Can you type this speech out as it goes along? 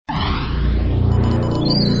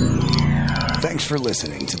Thanks for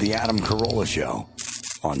listening to The Adam Carolla Show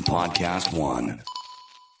on Podcast One.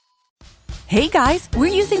 Hey guys,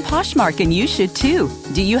 we're using Poshmark and you should too.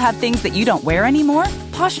 Do you have things that you don't wear anymore?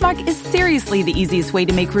 Poshmark is seriously the easiest way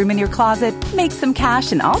to make room in your closet, make some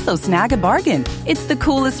cash, and also snag a bargain. It's the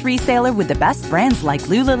coolest reseller with the best brands like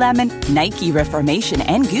Lululemon, Nike, Reformation,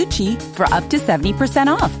 and Gucci for up to 70%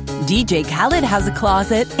 off. DJ Khaled has a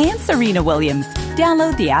closet and Serena Williams.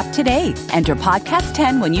 Download the app today. Enter Podcast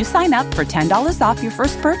 10 when you sign up for $10 off your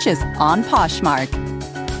first purchase on Poshmark.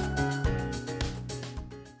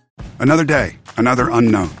 Another day, another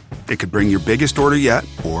unknown. It could bring your biggest order yet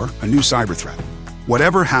or a new cyber threat.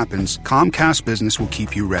 Whatever happens, Comcast Business will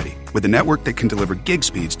keep you ready with a network that can deliver gig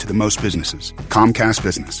speeds to the most businesses. Comcast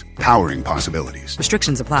Business, powering possibilities.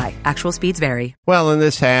 Restrictions apply. Actual speeds vary. Well, in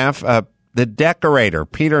this half, the decorator,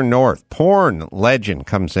 Peter North, porn legend,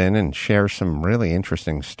 comes in and shares some really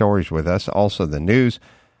interesting stories with us. Also, the news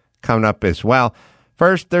coming up as well.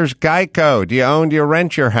 First, there's Geico. Do you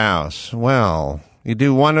rent your house? Well, you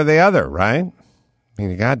do one or the other, right? I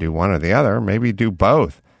mean, you got to do one or the other. Maybe you do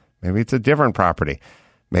both. Maybe it's a different property.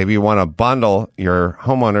 Maybe you want to bundle your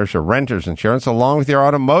homeowners or renters insurance along with your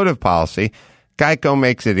automotive policy. Geico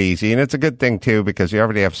makes it easy, and it's a good thing, too, because you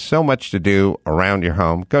already have so much to do around your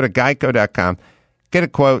home. Go to geico.com, get a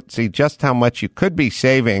quote, see just how much you could be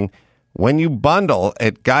saving when you bundle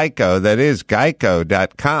at Geico. That is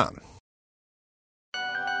geico.com.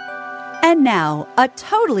 And now, a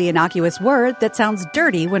totally innocuous word that sounds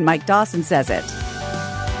dirty when Mike Dawson says it.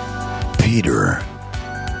 Peter.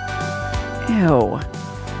 Ew.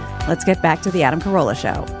 Let's get back to the Adam Carolla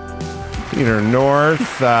Show. Peter North,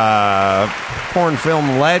 porn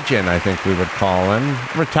film legend, I think we would call him.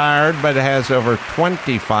 Retired, but has over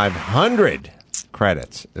 2,500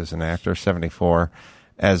 credits as an actor, 74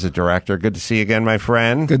 as a director. Good to see you again, my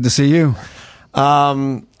friend. Good to see you.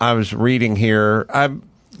 I was reading here.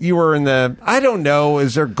 You were in the, I don't know,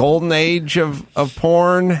 is there golden age of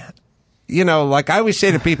porn? You know, like I always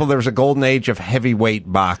say to people, there was a golden age of heavyweight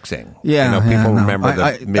boxing. Yeah, people remember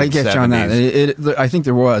the mid-70s. I get you on that. I think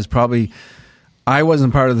there was probably, I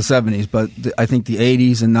wasn't part of the 70s, but I think the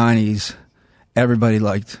 80s and 90s, everybody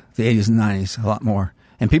liked the 80s and 90s a lot more.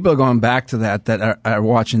 And people are going back to that are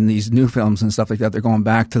watching these new films and stuff like that. They're going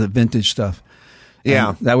back to the vintage stuff. Yeah.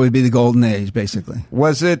 And that would be the golden age, basically.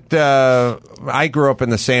 Was it, I grew up in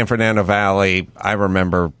the San Fernando Valley. I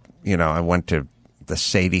remember, I went to the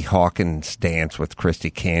Sadie Hawkins dance with Christy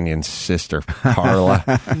Canyon's sister, Carla.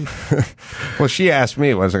 Well, she asked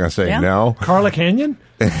me. Was I going to say no? Carla Canyon?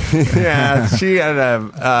 Yeah, she had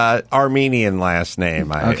a Armenian last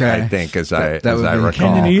name, I think, as I recall.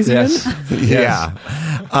 Canyonesian? Yes.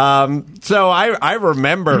 Yeah. So I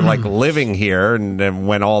remember like living here and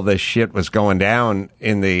when all this shit was going down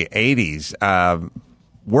in the 80s.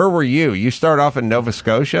 Where were you? You start off in Nova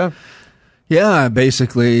Scotia? Yeah,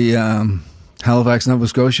 basically Halifax, Nova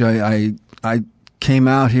Scotia. I came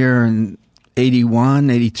out here in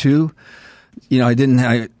 81, 82.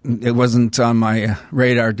 It wasn't on my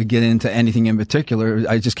radar to get into anything in particular.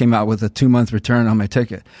 I just came out with a 2-month return on my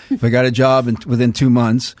ticket. If I got a job within 2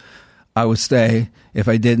 months, I would stay. If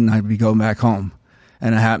I didn't, I'd be going back home.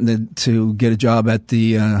 And I happened to get a job at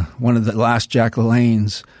the one of the last Jack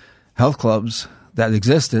LaLanne's health clubs that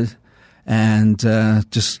existed, and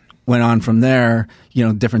just went on from there.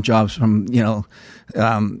 Different jobs from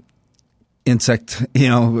insect,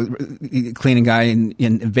 cleaning guy,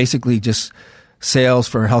 and basically just sales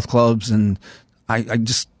for health clubs. And I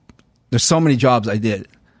just, there's so many jobs I did.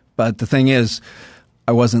 But the thing is,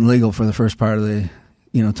 I wasn't legal for the first part of the,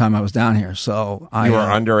 time I was down here. So you were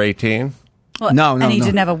under 18? Well, no. And he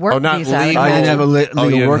didn't have a work visa. Legal. I didn't have a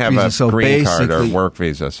legal work visa. So green basically, card or work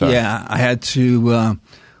visa. So. Yeah, I had to,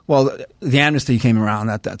 the amnesty came around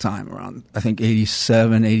at that time, around, I think,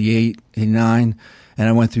 87, 88, 89. And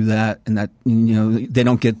I went through that, and that, they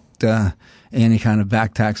don't get any kind of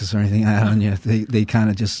back taxes or anything on you. They kind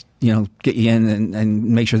of just, get you in and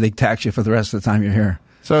make sure they tax you for the rest of the time you're here.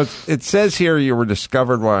 So it says here you were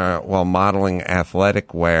discovered while modeling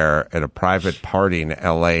athletic wear at a private party in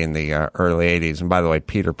L.A. in the early 80s. And by the way,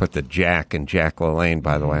 Peter put the Jack in Jack LaLanne,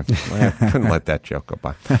 by the way. I couldn't let that joke go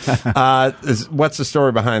by. What's the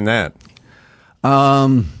story behind that?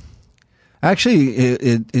 Actually,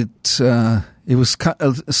 it was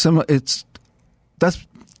similar. That's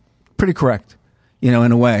pretty correct,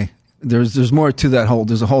 in a way. There's more to that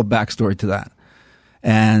there's a whole backstory to that.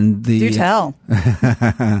 And do tell.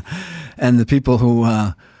 And the people who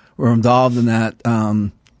were involved in that,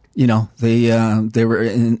 they were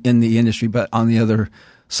in the industry, but on the other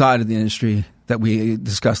side of the industry that we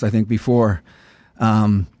discussed, I think, before,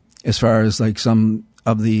 as far as like some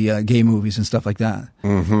the gay movies and stuff like that.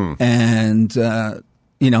 Mm-hmm. And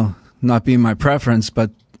not being my preference,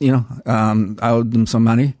 but I owed them some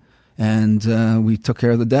money, and we took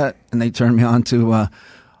care of the debt, and they turned me on to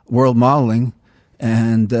world modeling,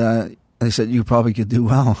 and they said, you probably could do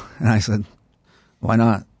well, and I said, why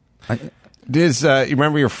not? You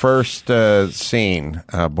remember your first scene,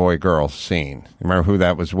 boy-girl scene? You remember who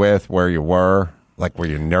that was with, where you were? Like, were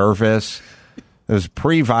you nervous? It was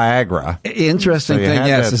pre-Viagra. Interesting thing,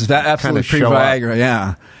 yes. It's absolutely pre-Viagra,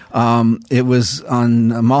 yeah. It was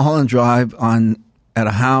on Mulholland Drive at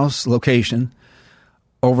a house location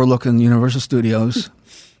overlooking Universal Studios.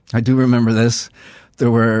 I do remember this.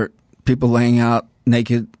 There were people laying out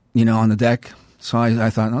naked, on the deck. So I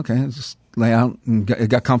thought, okay, let's just lay out, and it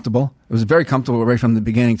got comfortable. It was very comfortable right from the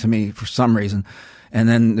beginning to me for some reason. And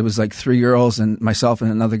then there was like 3 girls and myself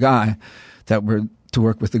and another guy that were to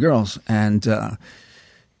work with the girls. And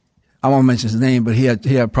I won't mention his name, but he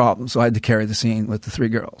had problems, so I had to carry the scene with the 3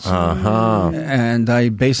 girls. Uh-huh. And I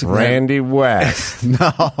basically Randy West. No.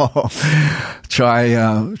 Try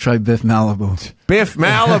Biff Malibu. Biff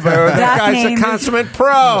Malibu. That guy's a consummate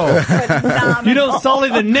pro. You don't sully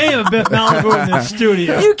the name of Biff Malibu in the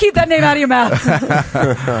studio. You keep that name out of your mouth.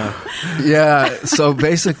 Yeah. So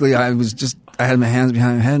basically, I had my hands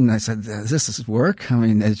behind my head, and I said, "Does this work?" I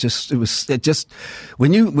mean, it just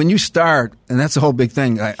when you start, and that's the whole big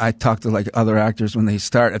thing. I talk to like other actors when they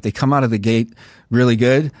start. If they come out of the gate really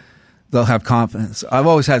good, they'll have confidence. I've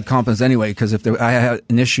always had confidence anyway, because I had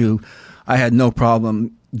an issue, I had no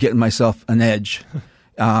problem getting myself an edge.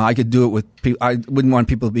 I could do it with people. I wouldn't want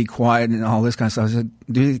people to be quiet and all this kind of stuff. I said,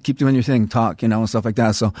 keep doing your thing, talk, and stuff like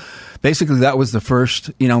that. So basically, that was the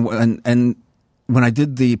first, and when I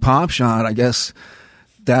did the pop shot, I guess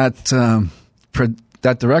that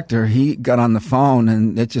director, he got on the phone,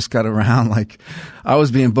 and it just got around. Like, I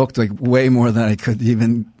was being booked like way more than I could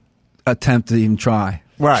even attempt to even try.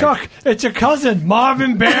 Right. Chuck, it's your cousin,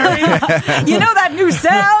 Marvin Berry. You know that new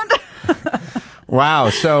sound? Wow.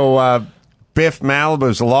 So Biff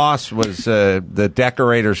Malibu's loss was the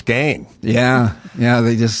decorator's gain. Yeah.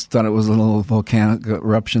 They just thought it was a little volcanic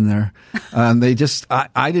eruption there. I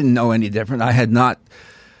didn't know any different. I had not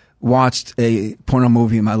watched a porno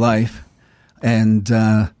movie in my life, and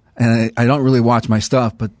I don't really watch my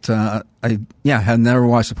stuff, but I had never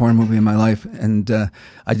watched a porno movie in my life, and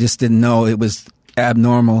I just didn't know it was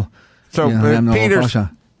abnormal. So Peter's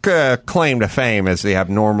claim to fame is the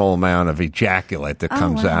abnormal amount of ejaculate that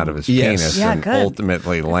comes out of his penis and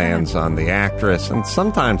ultimately lands on the actress and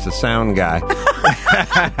sometimes the sound guy.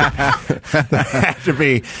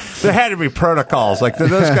 There had to be protocols. Like, did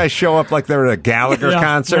those guys show up like they were at a Gallagher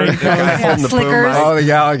concert? The guy holding the boom mic? Oh, the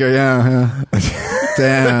Gallagher, yeah.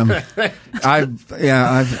 Damn.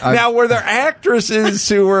 Now, were there actresses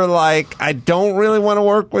who were like, I don't really want to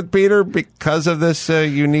work with Peter because of this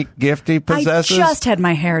unique gift he possesses? I just had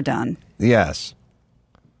my hair done. Yes.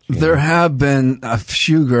 There have been a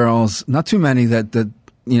few girls, not too many, that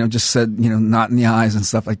just said, not in the eyes and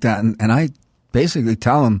stuff like that. And I basically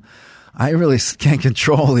tell them, I really can't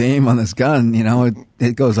control the aim on this gun.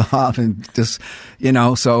 It goes off and just,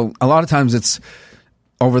 so a lot of times it's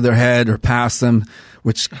over their head or past them,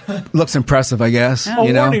 which looks impressive, I guess. A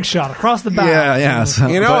warning shot across the back. Yeah. So,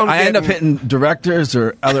 I end up hitting directors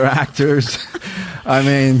or other actors. I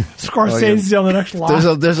mean, Scorsese's on the next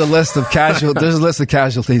line. There's a list of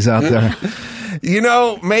casualties out there.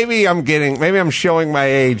 Maybe I'm showing my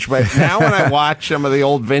age, but now when I watch some of the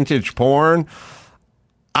old vintage porn,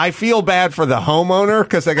 I feel bad for the homeowner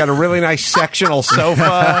because they got a really nice sectional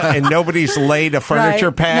sofa and nobody's laid a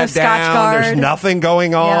furniture pad down. There's nothing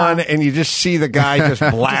going on, and you just see the guy just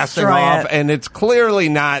blasting off, and it's clearly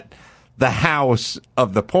not the house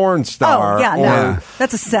of the porn star.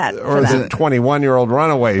 That's a set or the 21-year-old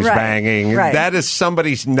runaways banging. Right. That is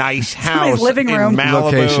somebody's nice house living room. in Malibu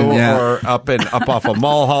Location, or up off of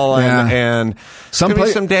Mulholland, and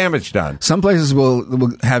some damage done. Some places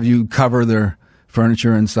will have you cover their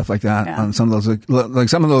furniture and stuff like that on some of those, like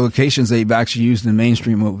some of the locations they've actually used in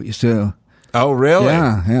mainstream movies too. Oh, really?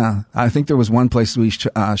 Yeah. I think there was one place we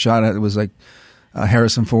shot at. It was like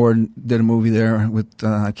Harrison Ford did a movie there with,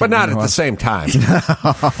 but not at the same time. Yeah.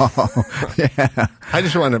 I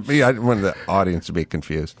wanted the audience to be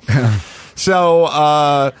confused.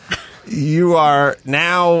 So you are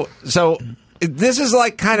now. So this is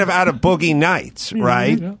like kind of out of Boogie Nights,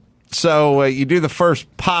 right? Yeah. So you do the first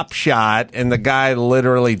pop shot, and the guy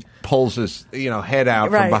literally pulls his head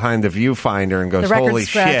out from behind the viewfinder and goes, "Holy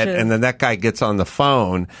shit!" And then that guy gets on the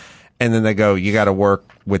phone, and then they go, "You got to work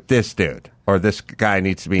with this dude, or this guy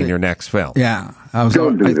needs to be in your next film." Yeah,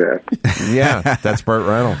 don't do that. Yeah, that's Burt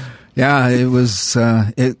Reynolds. Yeah, it was.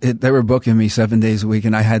 They were booking me 7 days a week,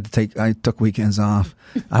 and I took weekends off.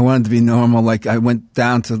 I wanted to be normal. Like I went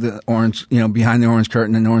down to the orange, behind the orange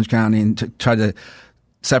curtain in Orange County, and tried to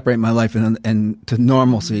separate my life and to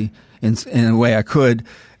normalcy in a way I could,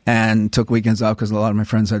 and took weekends off because a lot of my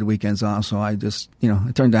friends had weekends off. So I just,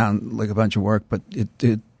 I turned down like a bunch of work, but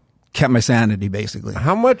it kept my sanity basically.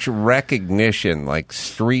 How much recognition, like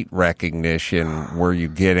street recognition, were you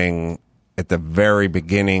getting at the very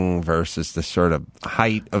beginning versus the sort of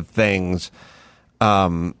height of things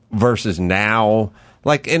versus now?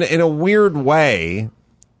 Like in a weird way,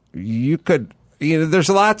 you could. There's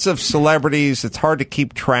lots of celebrities. It's hard to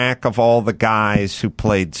keep track of all the guys who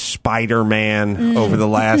played Spider-Man over the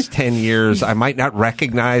last 10 years. I might not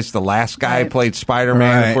recognize the last guy who played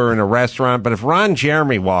Spider-Man if we're in a restaurant, but if Ron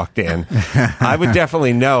Jeremy walked in, I would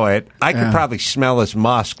definitely know it. I could probably smell his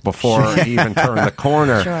musk before he even turned the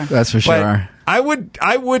corner. Sure. That's for But sure.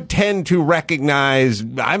 I would tend to recognize.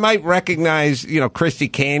 I might recognize, Christy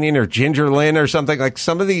Canyon or Ginger Lynn or something like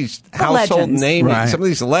some of these household legends. names, Right. some of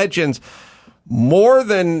these legends. More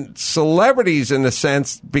than celebrities in a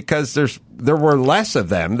sense, because there were less of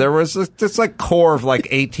them. There was this like core of like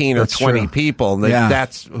 18 or 20 true. people, and Yeah.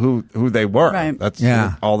 that's who they were. Right. That's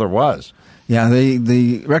Yeah. all there was. Yeah,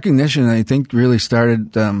 the recognition I think really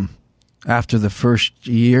started after the first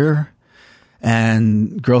year,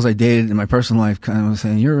 and girls I dated in my personal life kind of was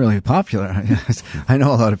saying, "You're really popular." I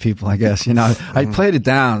know a lot of people, I guess. I played it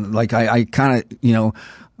down like I kind of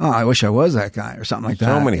oh, I wish I was that guy or something like that.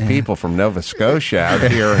 So many people from Nova Scotia out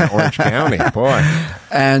here in Orange County, boy.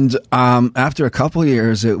 And after a couple of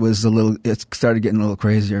years, it started getting a little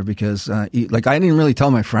crazier because, I didn't really tell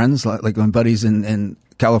my friends, like my buddies in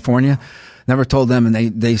California, never told them, and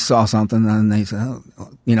they saw something and they said,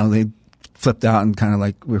 they flipped out and kind of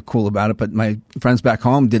like were cool about it. But my friends back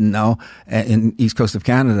home didn't know in East Coast of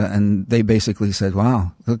Canada, and they basically said,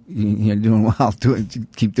 "Wow, look, you're doing well.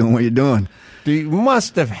 Keep doing what you're doing." You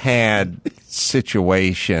must have had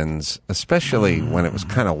situations, especially when it was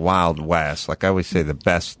kind of Wild West. Like I always say, the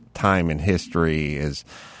best time in history is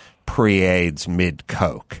pre-AIDS,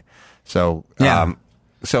 mid-Coke. So,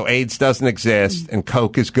 so AIDS doesn't exist, and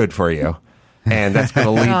Coke is good for you, and that's going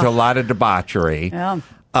to lead to a lot of debauchery. Yeah.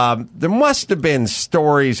 There must have been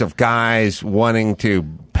stories of guys wanting to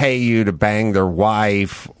pay you to bang their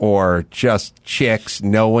wife, or just chicks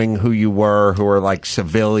knowing who you were, who are like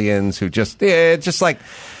civilians who just like,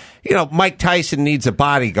 Mike Tyson needs a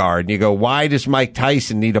bodyguard. And you go, why does Mike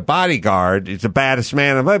Tyson need a bodyguard? He's the baddest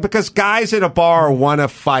man in the world. Because guys at a bar want to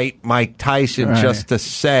fight Mike Tyson just to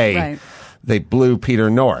say they blew Peter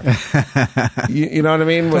North. you know what I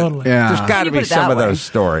mean? Totally. Yeah. There's got to be some of those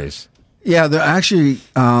stories. Yeah, there actually,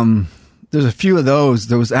 there's a few of those.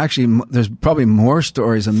 There's probably more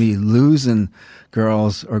stories of me losing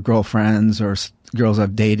girls or girlfriends or girls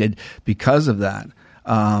I've dated because of that.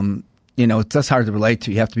 That's hard to relate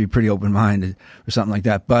to. You have to be pretty open-minded or something like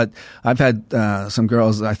that. But I've had some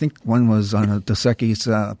girls, I think one was on a Dos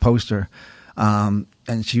Equis poster, and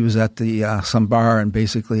she was at some bar and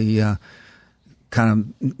basically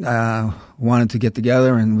kind of wanted to get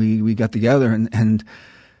together, and we got together, and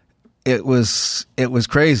it was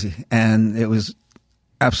crazy, and it was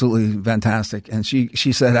absolutely fantastic. And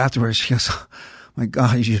she said afterwards, she goes, "Oh my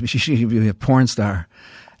God, you should be a porn star."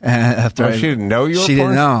 And after she didn't know you were she a porn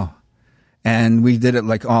didn't know, and we did it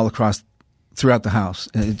like all across throughout the house.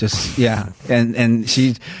 And it just and then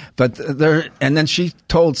she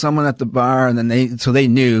told someone at the bar, and then they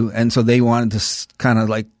knew, and so they wanted to kind of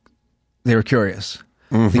like, they were curious.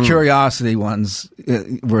 Mm-hmm. The curiosity ones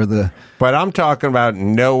were the... But I'm talking about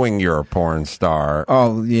knowing you're a porn star.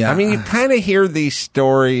 Oh, yeah. I mean, you kind of hear these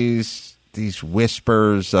stories, these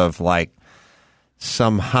whispers of like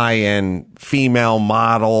some high-end female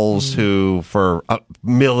models who, for $1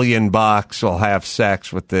 million, will have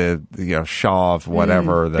sex with the Shaw of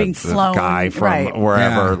whatever, the guy from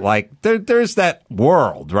wherever. Yeah. Like there's that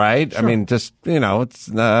world, right? Sure. I mean, just it's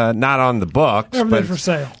not on the books, but for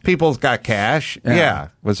sale. People's got cash. Yeah.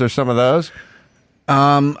 Was there some of those?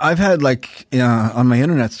 I've had on my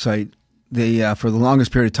internet site, for the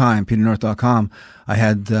longest period of time, peternorth.com,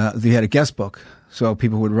 they had a guest book. So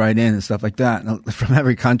people would write in and stuff like that from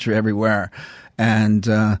every country, everywhere. And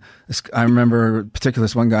I remember particularly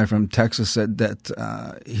this one guy from Texas said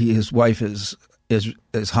that his wife is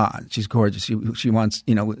hot. She's gorgeous. She wants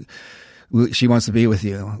she wants to be with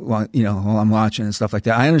you while I'm watching and stuff like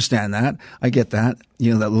that. I understand that. I get that.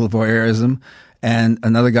 That little voyeurism. And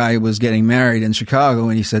another guy was getting married in Chicago,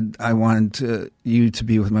 and he said, "I wanted you to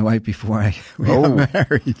be with my wife before we got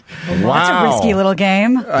married." Wow. That's a risky little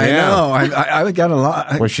game. I know. I got a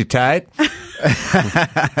lot. Was she tight?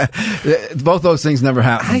 Both those things never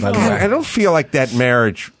happened, by the way. I don't feel like that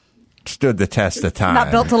marriage stood the test of time. Not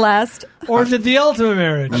built to last. Or is it the ultimate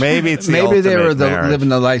marriage? Maybe it's the Maybe they were ultimate marriage. living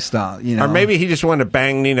the lifestyle, you know. Or maybe he just wanted to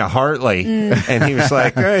bang Nina Hartley, and he was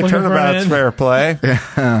like, "Hey, turnabout's fair play."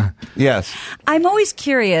 Yes. I'm always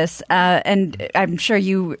curious, and I'm sure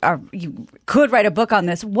you could write a book on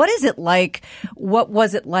this. What is it like? What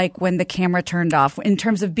was it like when the camera turned off in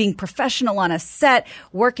terms of being professional on a set,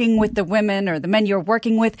 working with the women or the men you're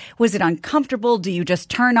working with? Was it uncomfortable? Do you just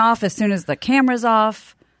turn off as soon as the camera's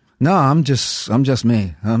off? No, I'm just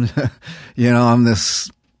me. I'm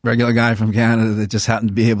this regular guy from Canada that just happened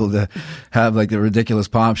to be able to have like the ridiculous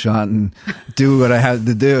pop shot and do what I had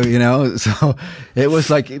to do, you know? So it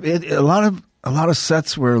was like a lot of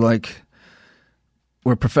sets were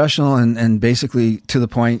professional and basically to the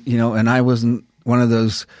point, you know, and I wasn't one of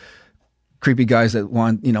those creepy guys that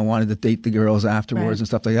wanted to date the girls afterwards and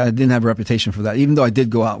stuff like that. I didn't have a reputation for that, even though I did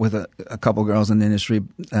go out with a couple girls in the industry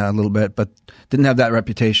a little bit, but didn't have that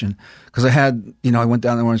reputation because I went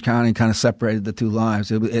down to Orange County and kind of separated the two lives.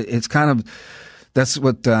 It's kind of, that's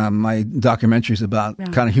what my documentary is about,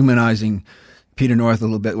 kind of humanizing Peter North a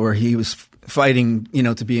little bit, where he was fighting, you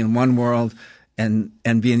know, to be in one world and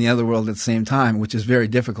be in the other world at the same time, which is very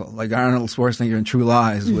difficult. Like Arnold Schwarzenegger in True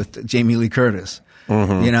Lies with Jamie Lee Curtis.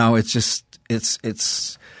 Mm-hmm. You know, it's just it's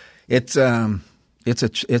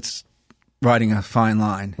riding a fine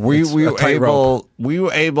line. Were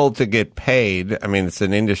you able to get paid? I mean, it's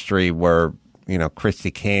an industry where, you know,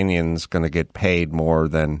 Christy Canyon's going to get paid more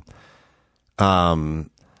than Malibu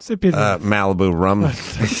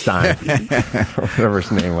Rumstein, whatever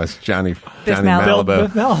his name was, Johnny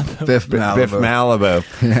Malibu. Biff Malibu.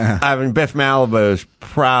 Yeah. I mean, Biff Malibu's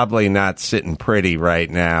probably not sitting pretty right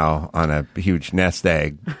now on a huge nest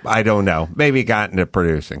egg. I don't know. Maybe he got into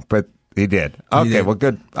producing, but he did. Okay, well,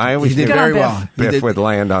 good. I always did knew very well. Biff would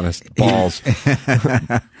land on his balls.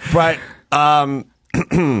 But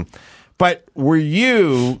but were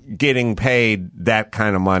you getting paid that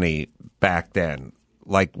kind of money back then?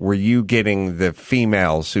 Like, were you getting the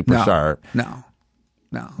female superstar? No.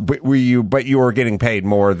 But you were getting paid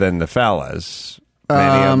more than the fellas.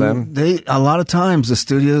 Many of them. A lot of times the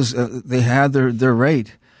studios they had their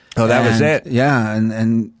rate. Oh, that was it. Yeah,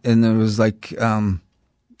 and there was like,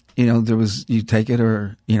 there was you take it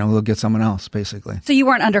or they'll get someone else basically. So you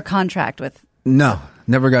weren't under contract with? No,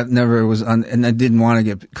 never was, and I didn't want to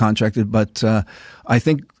get contracted. But I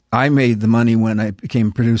think I made the money when I became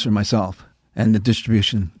a producer myself. And the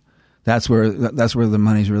distribution, that's where the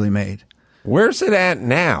money's really made. Where's it at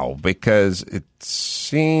now? Because it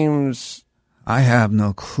seems... I have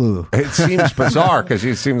no clue. It seems bizarre because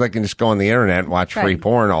it seems like you can just go on the internet and watch free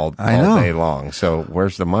porn all day long. So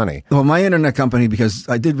where's the money? Well, my internet company, because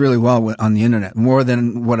I did really well on the internet, more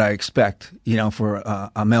than what I expect, for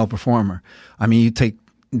a male performer. I mean, you take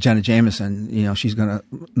Jenna Jameson, she's going to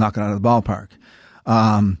knock it out of the ballpark.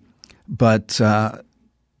 But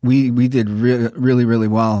we did really, really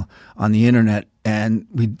well on the internet, and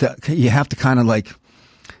you have to kind of like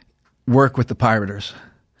work with the pirators.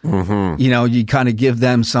 Mm-hmm. You kind of give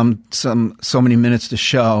them so many minutes to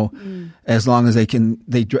show, as long as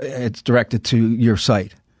it's directed to your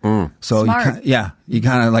site. Mm. So you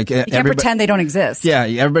kind of like you can't pretend they don't exist. Yeah,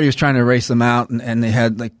 everybody was trying to erase them out, and they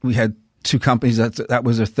had we had two companies that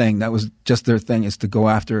was their thing. That was just their thing, is to go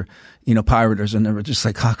after pirators, and they were just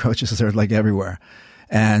like cockroaches. They're like everywhere.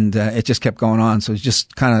 And it just kept going on. So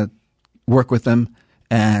just kind of work with them.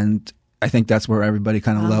 And I think that's where everybody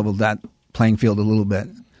kind of leveled that playing field a little bit.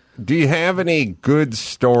 Do you have any good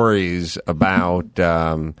stories about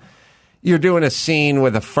you're doing a scene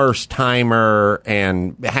with a first-timer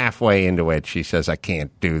and halfway into it she says, I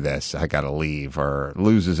can't do this, I got to leave, or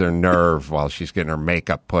loses her nerve while she's getting her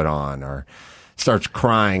makeup put on, or starts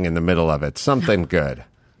crying in the middle of it? Something good.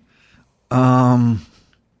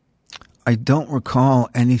 I don't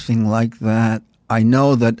recall anything like that. I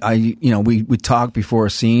know that we talk before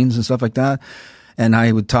scenes and stuff like that, and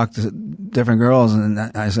I would talk to different girls, and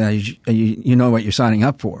I say, you know what you're signing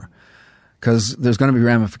up for, because there's going to be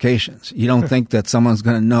ramifications. You don't think that someone's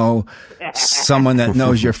going to know someone that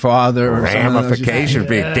knows your father. Or Ramifications would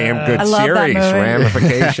be a damn good series.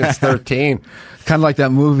 Ramifications 13. Kind of like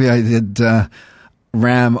that movie I did,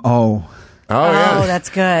 Ram-O. Oh, yeah. That's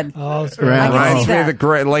good. Oh, it's reminds me of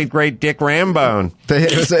the late, great Dick Rambone.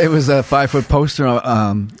 It was a 5-foot poster,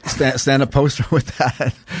 stand-up poster with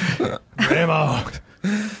that. Ramo.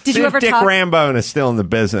 Did you ever Dick talk? Rambone is still in the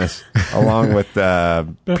business, along with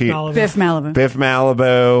Biff Malibu. Biff Malibu. Biff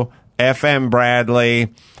Malibu, F.M.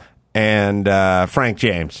 Bradley, and Frank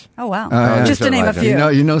James. Oh wow! yeah. Just to name a few.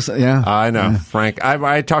 Yeah. I know Frank.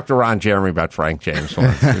 I talked to Ron Jeremy about Frank James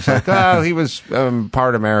once. He's like, oh, he was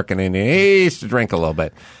part American Indian. He used to drink a little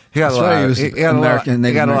bit. He got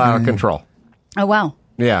a lot of control. Oh wow!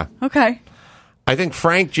 Yeah. Okay. I think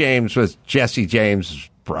Frank James was Jesse James'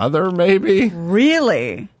 brother, maybe.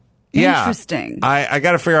 Really? Yeah. Interesting. I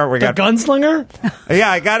got to figure out where we The got. gunslinger? Yeah,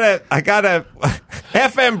 I gotta.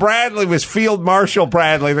 F.M. Bradley was Field Marshal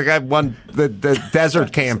Bradley. The guy won the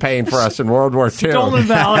desert campaign for us in World War II. Stolen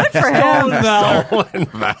valor. Stolen valor. Stolen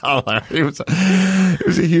valor. He was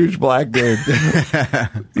a huge black dude.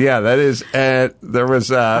 Yeah, that is. There was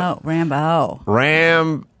Rambo.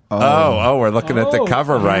 We're looking at the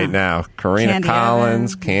cover right now. Karina Candy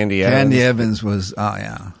Collins, Evans. Candy Evans. Candy Evans was,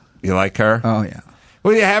 You like her? Oh, yeah.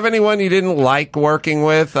 Well, do you have anyone you didn't like working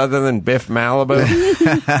with other than Biff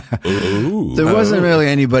Malibu? There wasn't really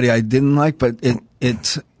anybody I didn't like, but it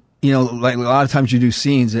like a lot of times you do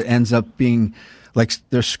scenes, it ends up being like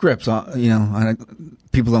there's scripts,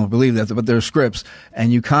 people don't believe that, but there are scripts,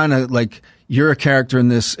 and you kind of like you're a character in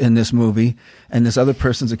this movie, and this other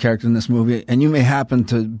person's a character in this movie, and you may happen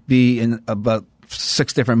to be in about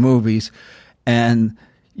 6 different movies, and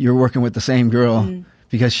you're working with the same girl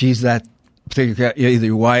because she's that particular, either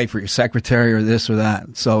your wife or your secretary or this or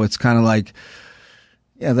that. So it's kind of like,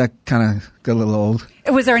 yeah, that kind of got a little old.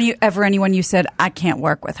 Was there ever anyone you said, I can't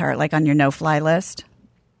work with her, like on your no-fly list?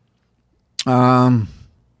 No.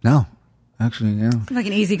 Actually, yeah. Like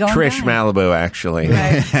an easygoing Trish guy. Malibu, actually.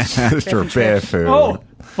 Right. Sister Biff. Who, Oh,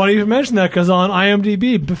 funny you mentioned that because on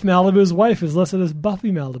IMDb, Biff Malibu's wife is listed as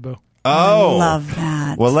Buffy Malibu. Oh. I love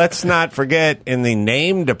that. Well, let's not forget in the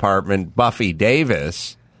name department, Buffy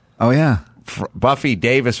Davis. Oh, yeah. Buffy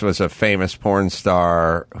Davis was a famous porn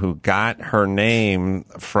star who got her name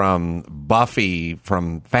from Buffy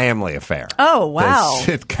from Family Affair. Oh, wow.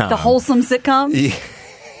 The sitcom. The wholesome sitcom? Yeah.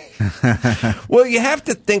 Well, you have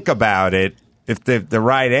to think about it if they're the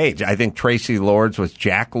right age. I think Tracy Lords was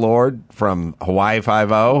Jack Lord from Hawaii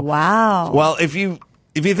Five-0. Wow. Well, if you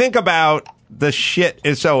think about the shit,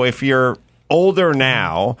 so if you're older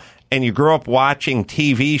now and you grew up watching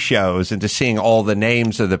TV shows and just seeing all the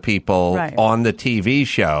names of the people on the TV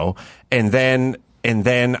show, and then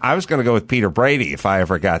I was going to go with Peter Brady if I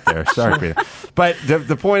ever got there. Sorry, Peter. But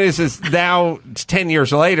the point is now it's 10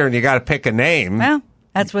 years later and you got to pick a name. Well,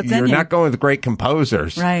 that's what's in You're you. not going with great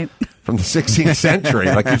composers from the 16th century.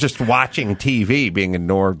 Like you're just watching TV being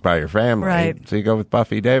ignored by your family. Right. So you go with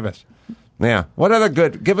Buffy Davis. Yeah. What other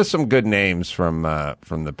give us some good names from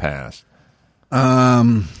the past.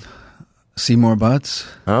 Seymour Butts.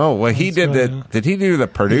 Oh, well, he did did he do the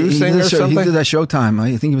producing or something? He did that Showtime.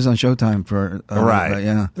 I think he was on Showtime for right.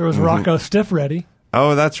 Yeah. There was Rocco Stiffready.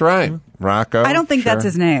 Oh, that's right. Rocco. I don't think that's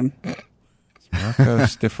his name. Rocco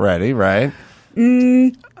Stiffready, right?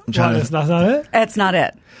 That's not it? That's not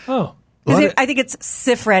it. Oh. I think it's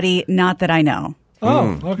Sifretti, not that I know.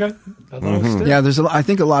 Oh, okay. I thought it was Stiff. Yeah, I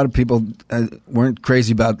think a lot of people weren't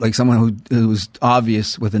crazy about like someone who was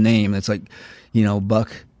obvious with a name. It's like, Buck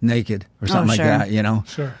Naked or something like that,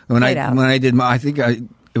 Sure. When I did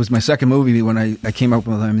it was my second movie when I came up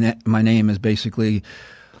with my name as basically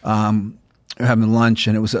having lunch,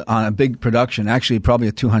 and it was on a big production, actually probably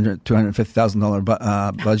a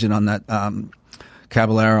 $250,000 budget on that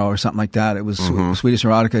Caballero or something like that. It was Swedish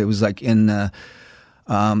Erotica. It was like in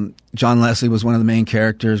John Leslie was one of the main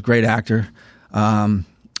characters, great actor,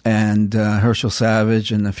 and Herschel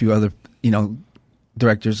Savage and a few other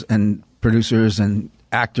directors and producers and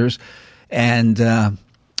actors, and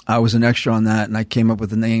I was an extra on that, and I came up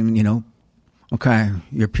with the name, okay,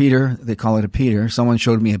 you're Peter. They call it a Peter. Someone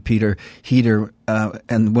showed me a Peter heater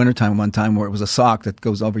in wintertime one time where it was a sock that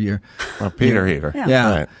goes over your... A Peter heater.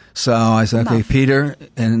 Yeah. Right. So I said, okay, Peter,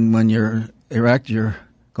 and when you're erect, you're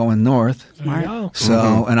going north. Smart.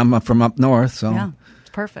 So, and I'm from up north, so... Yeah,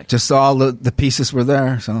 it's perfect. Just all the pieces were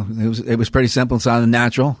there, so it was pretty simple. It sounded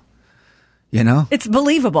natural, It's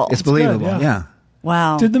believable. It's believable, good, yeah.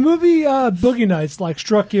 Wow. Did the movie Boogie Nights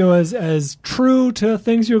struck you as true to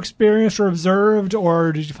things you experienced or observed,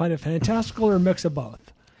 or did you find it fantastical or a mix of both?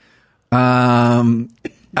 I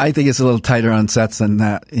think it's a little tighter on sets than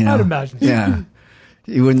that. I'd imagine. Yeah,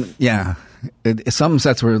 you wouldn't. Yeah, some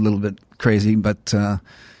sets were a little bit crazy, but I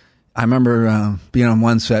remember being on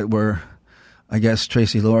one set where I guess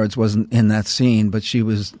Tracy Lords wasn't in that scene, but she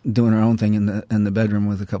was doing her own thing in the bedroom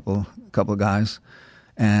with a couple of guys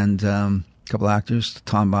and a couple actors,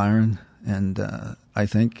 Tom Byron and I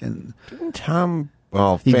think, and Didn't Tom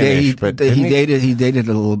finished, but he dated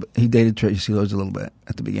a little bit. He dated Tracy Lords a little bit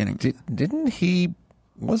at the beginning. Didn't he?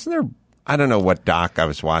 Wasn't there? I don't know what doc I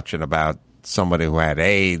was watching about somebody who had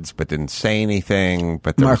AIDS but didn't say anything.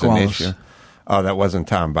 But there Mark was an Wallace. issue. Oh, that wasn't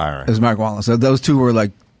Tom Byron. It was Mark Wallace. So those two were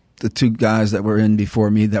like the two guys that were in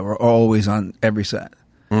before me that were always on every set.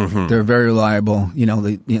 Mm-hmm. They're very reliable.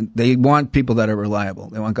 They want people that are reliable.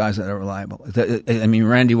 They want guys that are reliable. I mean,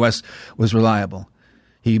 Randy West was reliable.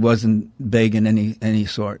 He wasn't big in any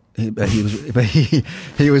sort, but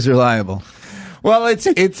he was reliable. Well,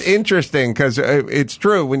 it's interesting because it's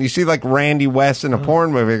true. When you see like Randy West in a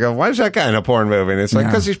porn movie, you go, why is that guy in a porn movie? And it's like,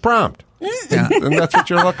 because he's prompt. Yeah. And that's what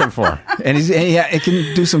you're looking for. And he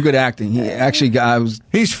can do some good acting.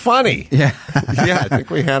 He's funny. Yeah. Yeah, I think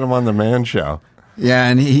we had him on the Man Show. Yeah,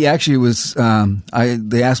 and he actually was,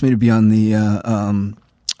 they asked me to be on the,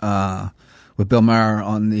 with Bill Maher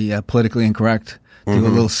on the Politically Incorrect, do a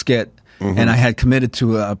little skit. Mm-hmm. And I had committed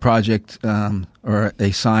to a project or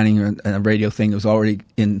a signing or a radio thing. It was already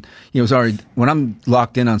when I'm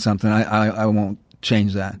locked in on something, I won't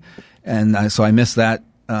change that. And so I missed that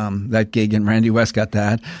gig, and Randy West got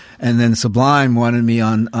that. And then Sublime wanted me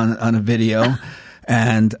on a video,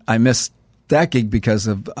 and I missed that gig because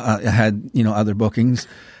of I had other bookings,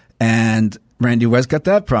 and Randy West got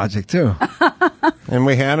that project too. And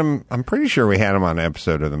we had him. I'm pretty sure we had him on an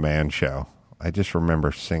episode of the Man Show. I just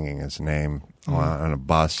remember singing his name on a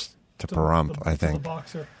bus to Pahrump, I think.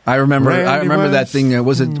 I remember that thing.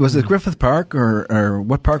 Was it Griffith Park or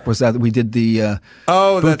what park was that we did the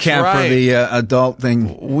boot camp for the adult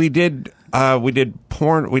thing? We did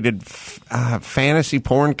porn. We did fantasy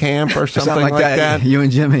porn camp or something like that. You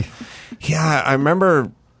and Jimmy. Yeah, I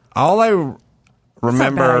remember. All I remember. That's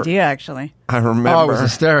not a bad idea, actually. I remember. Oh, it was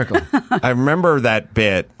hysterical. I remember that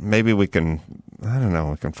bit. Maybe we can. I don't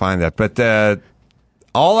know. We can find that. But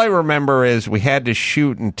all I remember is we had to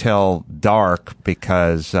shoot until dark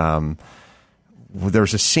because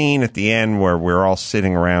there's a scene at the end where we're all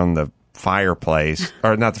sitting around the fireplace,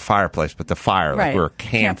 or not the fireplace, but the fire. Right. Like we were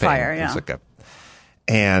camping. Campfire, yeah.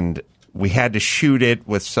 And we had to shoot it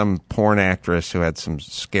with some porn actress who had some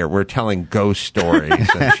scare. We were telling ghost stories.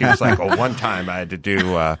 And she was like, one time I had to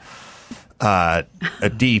do a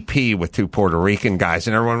DP with two Puerto Rican guys,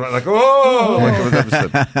 and everyone was like, "Oh!"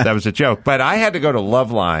 That was a joke. But I had to go to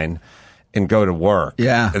Loveline and go to work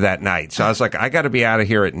that night. So I was like, I got to be out of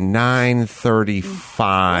here at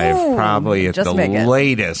 9:35, probably at the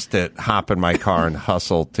latest, to hop in my car and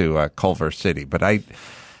hustle to Culver City. But it's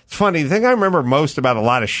funny. The thing I remember most about a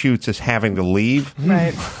lot of shoots is having to leave.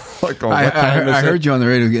 Right. Like, I heard you on the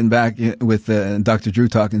radio getting back with Dr. Drew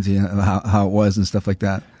talking to you how it was and stuff like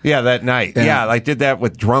that. Yeah, that night. Yeah, I did that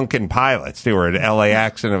with drunken pilots. They were at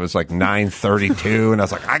LAX, and it was like 9:32, and I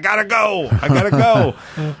was like, I gotta go. So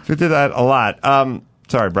we did that a lot.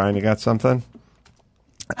 Sorry, Brian, you got something?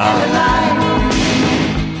 Right.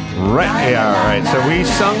 Yeah, all right. So we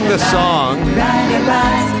sung the song,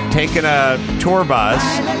 taking a tour bus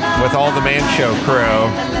with all the Man Show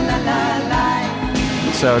crew.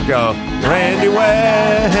 So it'd go, Randy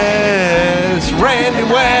West,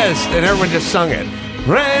 and everyone just sung it.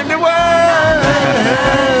 Randy West,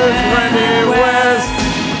 Randy West.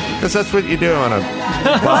 Because that's what you do on a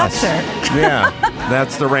bus. Yeah,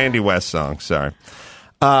 that's the Randy West song. Sorry.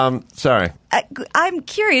 Sorry. I'm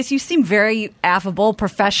curious. You seem very affable,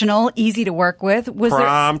 professional, easy to work with. Was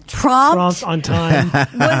prompt. Prompt on time.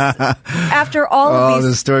 After all of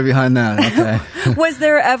these, the story behind that. Okay. Was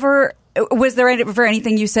there ever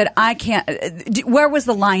anything you said, I can't? Where was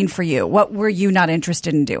the line for you? What were you not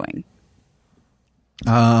interested in doing?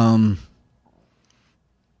 I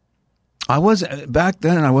was back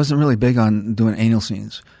then. I wasn't really big on doing anal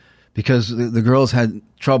scenes because the girls had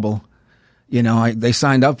trouble. They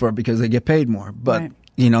signed up for it because they get paid more. But right.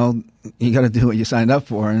 You got to do what you signed up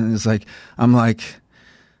for. And it's like I'm like,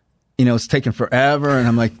 it's taking forever. And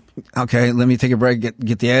I'm like, okay, let me take a break,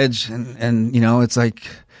 get the edge, and it's like.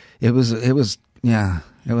 It was, yeah.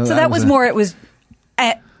 So that was more, it was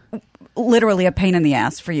literally a pain in the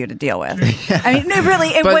ass for you to deal with. Yeah. I mean,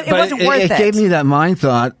 it wasn't worth it. It gave me that mind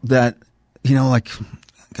thought that, God,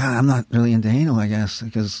 I'm not really into anal, I guess,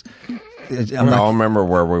 because I'll remember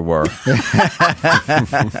where we were.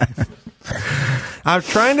 I'm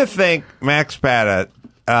trying to think, Max Pata,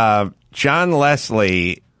 John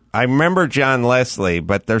Leslie. I remember John Leslie,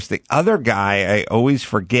 but there's the other guy I always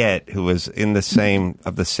forget who was in the same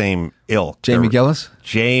ilk. Jamie Gillis?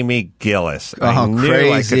 Jamie Gillis. Oh, I knew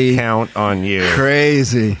crazy. I could count on you.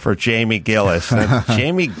 Crazy. For Jamie Gillis.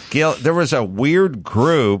 There was a weird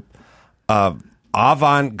group of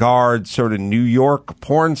avant-garde sort of New York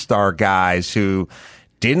porn star guys who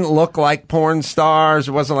didn't look like porn stars.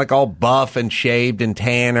 It wasn't like all buff and shaved and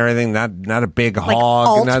tan or anything. Not a big Like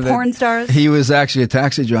hog. alt porn stars? He was actually a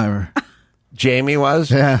taxi driver. Jamie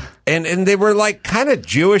was? Yeah. And they were like kind of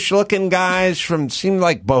Jewish looking guys seemed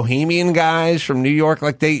like bohemian guys from New York.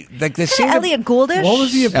 Like they seemed Elliot Gouldish? What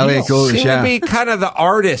was the appeal? Elliot Gouldish, seemed yeah. to be kind of the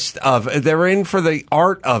artist of it. They were in for the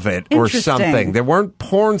art of it or Interesting. something. They weren't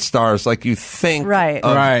porn stars like you think Right.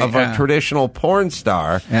 of yeah. a traditional porn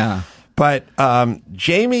star. Yeah. But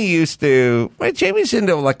Jamie's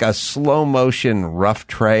into like a slow motion rough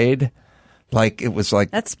trade. Like it was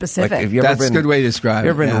like That's specific. Like, have you ever That's a good way to describe you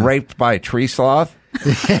ever it, been yeah. raped by a tree sloth?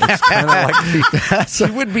 It's kind of like he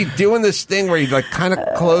would be doing this thing where he'd like kind of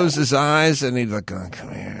close his eyes and he'd like, oh,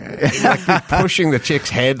 come here. He'd like be pushing the chick's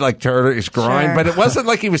head like to his groin, Sure. but it wasn't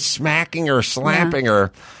like he was smacking her or slapping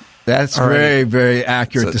her. That's All right. very, very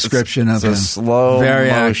accurate description of it's him. a slow very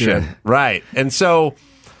motion. accurate. Right. And so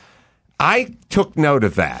I took note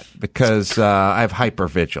of that because I have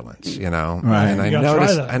hypervigilance, Right. And You gotta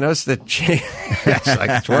try that. I noticed that Jamie,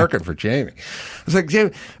 it's working for Jamie. It's like,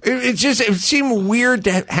 Jamie, it seemed weird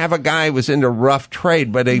to have a guy who was into rough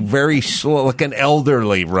trade, but a very slow, like an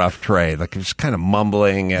elderly rough trade. Like he was kind of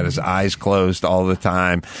mumbling, had his eyes closed all the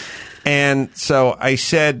time. And so I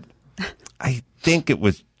said, I think it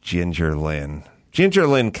was Ginger Lynn. Ginger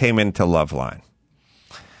Lynn came into Loveline.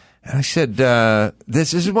 And I said,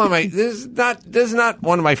 this is not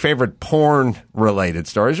one of my favorite porn related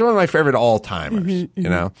stories. It's one of my favorite all timers,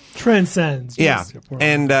 Transcends. Yeah. Yes, porn.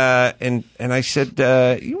 And I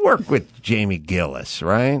said, you work with Jamie Gillis,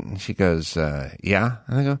 right? And she goes, yeah.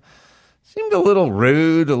 And I go, seemed a little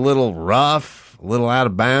rude, a little rough, a little out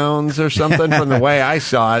of bounds or something from the way I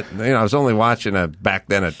saw it. I was only watching back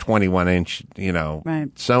then a 21-inch,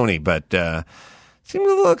 Right. Sony, but, seemed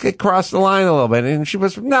to look across the line a little bit. And she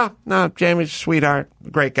was, no, Jamie's a sweetheart,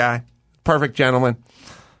 great guy, perfect gentleman.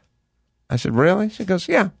 I said, really? She goes,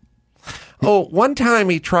 yeah. Oh, one time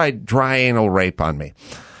he tried dry anal rape on me.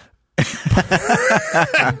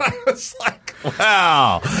 I was like,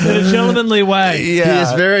 wow. In a gentlemanly way. Yeah. He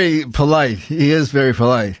is very polite. He is very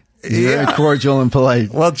polite. He's very cordial and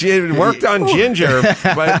polite. Well, it worked on Ginger,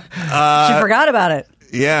 but She forgot about it.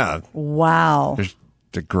 yeah. Wow. There's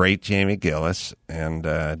the great Jamie Gillis and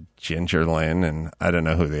Ginger Lynn, and I don't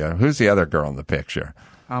know who's the other girl in the picture.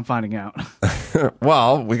 I'm finding out.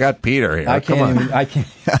 Well, we got Peter here. I Come on. can't. I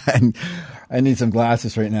can't. I need some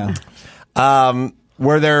glasses right now.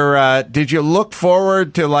 Were there? Did you look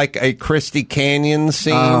forward to like a Christy Canyon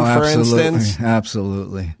scene, for instance?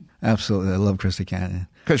 Absolutely. I love Christy Canyon.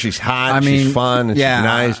 Because she's hot, she's fun, and she's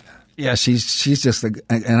nice. Yeah, she's just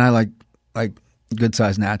and I like good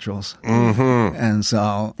sized naturals. Mm-hmm. And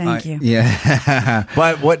so, Thank you. Yeah.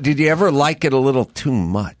 But what did you ever like it a little too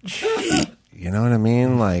much? You know what I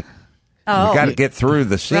mean? Like, we got to get through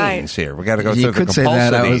the scenes Right. here. We got to go You through could say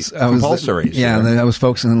that compulsories. Yeah, here. I was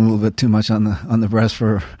focusing a little bit too much on the breast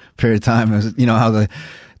for a period of time. As how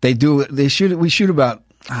we shoot about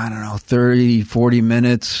 30, 40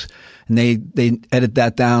 minutes, and they edit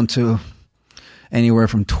that down to anywhere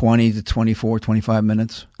from 20 to 24, 25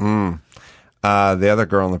 minutes. The other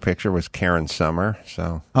girl in the picture was Karen Summer.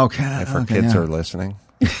 So Okay, if her okay, kids yeah. are listening,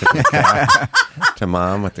 to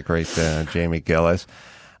mom with the great Jamie Gillis.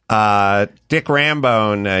 Dick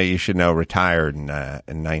Rambone, you should know, retired in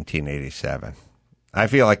 1987. I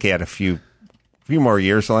feel like he had a few more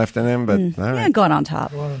years left in him, but all Yeah, right. going on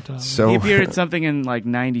top. So He appeared in something in like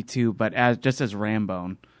 92, but just as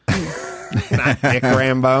Rambone. not Dick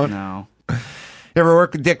Rambone. No. You ever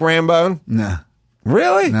work with Dick Rambone? No.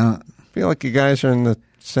 Really? No. I feel like you guys are in the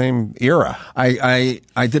same era. I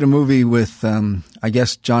did a movie with I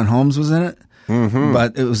guess John Holmes was in it,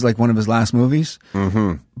 but it was like one of his last movies.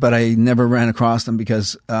 Mm-hmm. But I never ran across him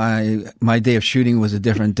because my day of shooting was a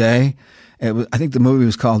different day. I think the movie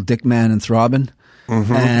was called Dick Man and Throbbin'.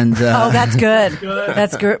 Mm-hmm. And That's good.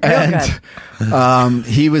 That's good. Real good.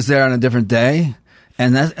 He was there on a different day.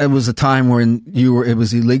 And it was a time when it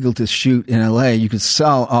was illegal to shoot in LA. You could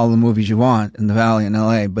sell all the movies you want in the Valley in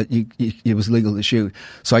LA, but it was legal to shoot.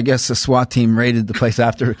 So I guess the SWAT team raided the place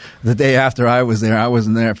the day after I was there. I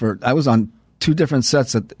wasn't there I was on 2 different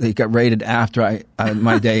sets that they got raided after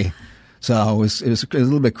my day. So it was a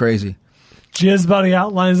little bit crazy. Jizz body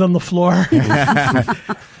outlines on the floor.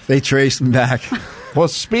 They traced me back. Well,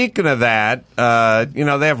 speaking of that,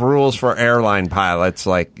 they have rules for airline pilots,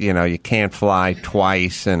 like, you can't fly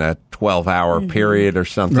twice in a 12-hour period or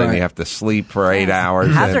something. Right. You have to sleep for 8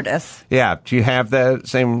 hours. Hazardous. Yeah. Do you have the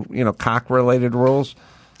same, cock-related rules?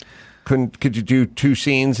 Could you do 2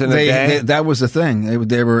 scenes in a day? That was the thing.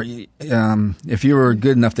 They were, if you were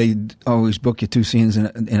good enough, they'd always book you 2 scenes in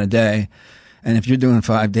a day. And if you're doing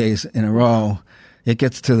 5 days in a row, it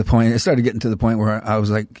started getting to the point where I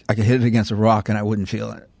was like, I could hit it against a rock and I wouldn't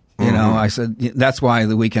feel it. You know, I said, that's why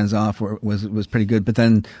the weekends off was pretty good. But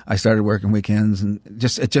then I started working weekends and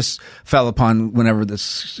it just fell upon whenever the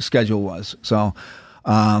schedule was. So,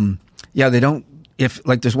 they don't,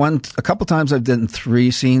 there's a couple times I've done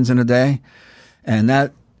 3 scenes in a day, and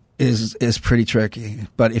that is pretty tricky.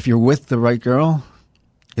 But if you're with the right girl,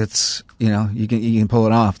 it's, you can pull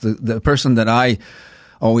it off. The person that I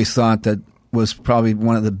always thought that was probably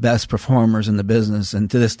one of the best performers in the business,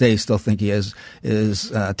 and to this day still think he is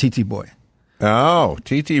TT Boy. Oh,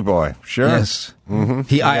 TT Boy, sure. Yes.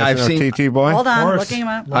 Mm-hmm. I've seen TT Boy. Hold on, looking him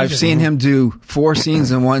up. I've seen him do 4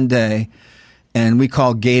 scenes in one day, and we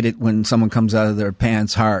call gate it when someone comes out of their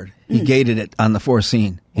pants hard. He gated it on the 4th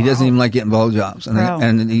scene. He doesn't even like getting blowjobs,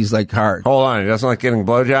 and he's like hard. Hold on, he doesn't like getting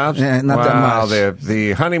blowjobs? Yeah, not that much.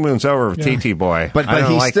 The honeymoon's over with TT Boy. But I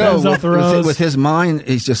don't he's like still, that. with his mind,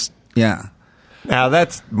 he's just, Now,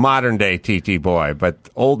 that's modern day TT Boy, but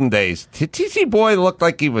olden days, TT Boy looked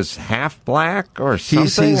like he was half black or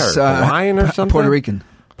something, he's or Hawaiian or something? Puerto Rican.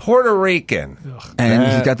 Puerto Rican.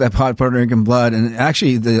 And he's got that Puerto Rican blood. And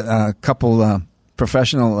actually, the couple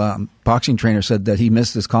professional boxing trainers said that he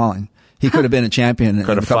missed his calling. He could have been a champion.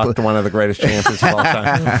 Could have fucked one of the greatest champions of all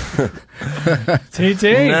time. TT.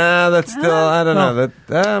 No, that's still, I don't know.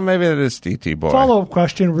 That maybe that is TT Boy. Follow-up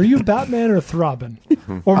question. Were you Batman or Throbbing?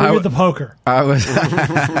 Or were you the poker? I was.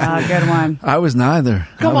 Good one. I was neither.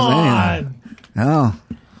 Come on. No.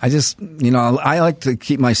 I just, I like to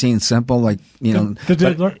keep my scenes simple. Like, The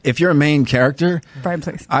diddler? if you're a main character. Brian,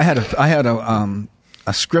 please. I had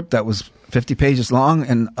a script that was 50 pages long,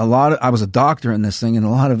 and I was a doctor in this thing, and a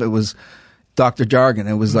lot of it was doctor jargon.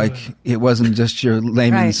 It was like, it wasn't just your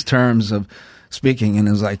layman's terms of speaking, and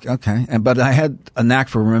it was like, okay. But I had a knack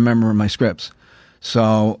for remembering my scripts.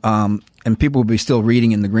 So, and people would be still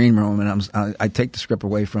reading in the green room, and I'd take the script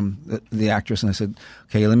away from the actress, and I said,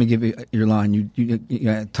 okay, let me give you your line. You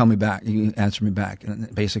tell me back. You answer me back.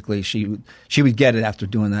 And basically, she would get it after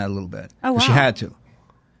doing that a little bit. Oh, wow. She had to.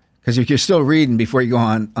 Because if you're still reading before you go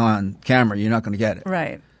on camera, you're not going to get it.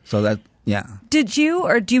 Right. So that, Did you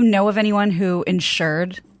or do you know of anyone who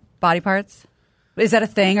insured body parts? Is that a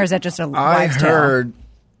thing, or is that just a wives' tale?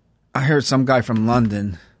 I heard some guy from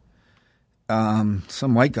London,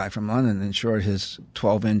 some white guy from London insured his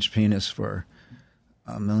 12-inch penis for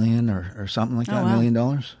 $1 million or something like that, $1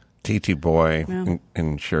 million. TT Boy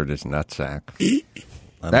insured his nutsack.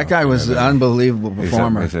 That guy was an unbelievable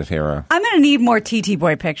performer. He's a hero. I'm going to need more TT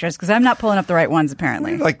Boy pictures because I'm not pulling up the right ones,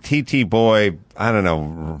 apparently. Like TT Boy, I don't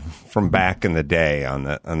know, from back in the day on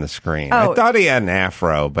the screen. Oh. I thought he had an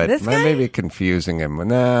afro, but This guy? maybe confusing him.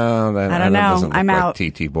 No, that, I don't know. That doesn't look I'm like out.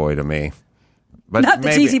 TT Boy to me. But Not the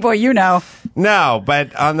TT Boy you know. No,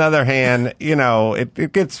 but on the other hand,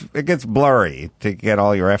 it gets blurry to get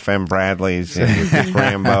all your FM Bradleys and your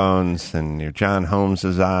Graham Bones and your John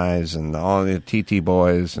Holmes's eyes and all the TT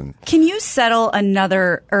Boys. And Can you settle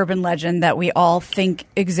another urban legend that we all think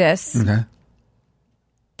exists? Okay.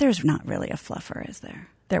 There's not really a fluffer, is there?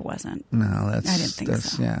 There wasn't. No, I didn't think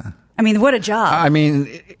so. Yeah. I mean, what a job. I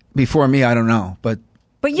mean, before me, I don't know, but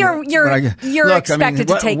you're expected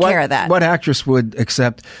to take care of that. What actress would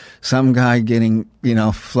accept some guy getting,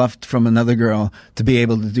 fluffed from another girl to be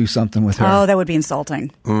able to do something with her? Oh, that would be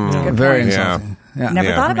insulting. That's a good Very point. insulting. Yeah.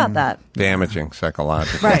 Never thought about that. damaging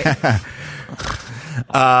psychologically. Right.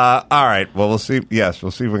 All right. Well, we'll see. Yes,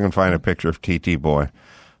 we'll see if we can find a picture of TT Boy.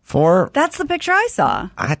 That's the picture I saw.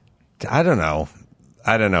 I don't know.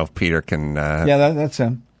 I don't know if Peter can. That's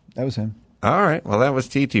him. That was him. All right. Well, that was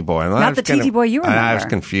TT Boy. Not the TT Boy you remember. I was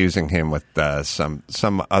confusing him with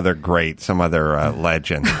some other great, some other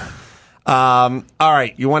legend. All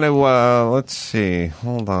right. You want to, let's see.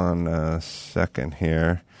 Hold on a second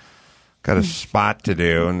here. Got a spot to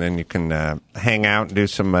do, and then you can hang out and do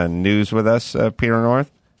some news with us, Peter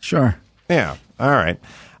North. Sure. Yeah. All right.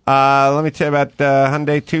 Let me tell you about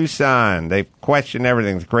Hyundai Tucson. They've questioned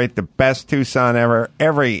everything. It's great, the best Tucson ever.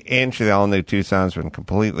 Every inch of the all-new Tucson's been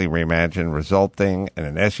completely reimagined, resulting in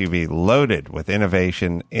an SUV loaded with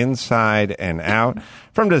innovation inside and out.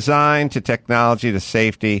 From design to technology to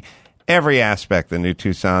safety, every aspect of the new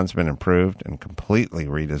Tucson's been improved and completely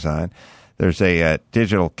redesigned. There's a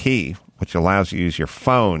digital key, which allows you to use your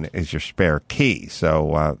phone as your spare key.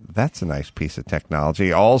 So that's a nice piece of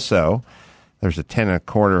technology. Also, there's a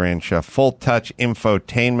 10.25-inch full-touch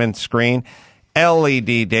infotainment screen,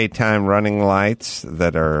 LED daytime running lights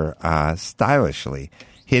that are stylishly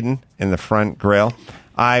hidden in the front grille.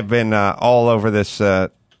 I've been all over this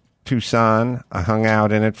Tucson. I hung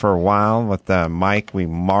out in it for a while with Mike. We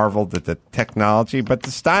marveled at the technology, but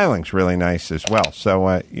the styling's really nice as well.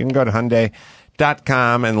 So you can go to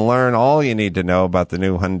Hyundai.com and learn all you need to know about the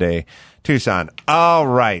new Hyundai Tucson. All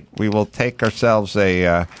right, we will take ourselves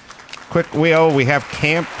a quick. We have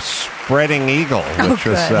Camp Spreading Eagle, which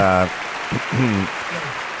was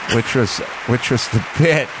the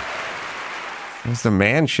bit. It was the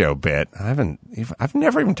Man Show bit. I've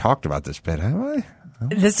never even talked about this bit, have I?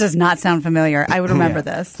 This does not sound familiar. I would remember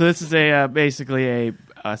this. So this is basically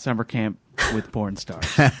a summer camp with porn stars.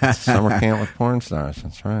 Summer camp with porn stars.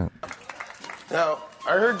 That's right. Now,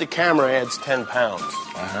 I heard the camera adds 10 pounds.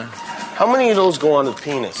 Uh-huh. How many of those go on the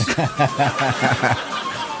penis?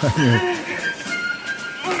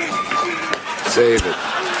 Save it.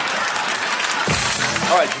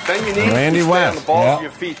 All right, you bend your knees. Randy stay West. on the balls of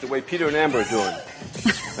your feet the way Peter and Amber are doing.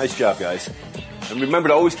 Nice job, guys. And remember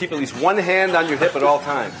to always keep at least one hand on your hip at all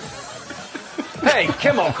times. Hey,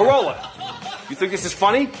 Kimmel, Corolla. You think this is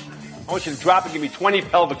funny? I want you to drop and give me 20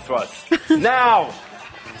 pelvic thrusts. Now!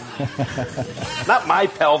 Not my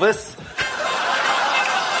pelvis.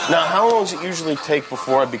 Now, how long does it usually take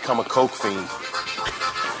before I become a coke fiend?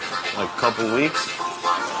 Like a couple weeks?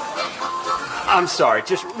 I'm sorry,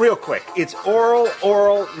 just real quick. It's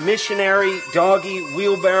oral, missionary, doggy,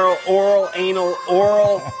 wheelbarrow, oral, anal,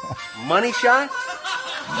 oral, money shot?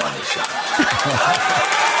 Money shot.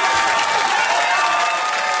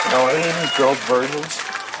 No, any of these girls virgins?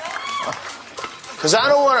 Because I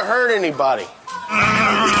don't want to hurt anybody.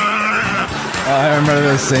 I remember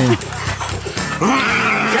this scene.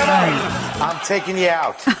 I'm taking you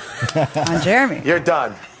out. On Jeremy. You're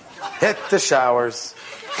done. Hit the showers.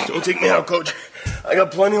 Don't take me out, Coach. I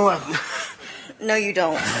got plenty left. No, you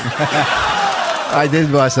don't. I did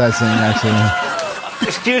watch that scene, actually.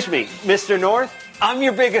 Excuse me, Mr. North? I'm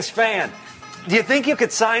your biggest fan. Do you think you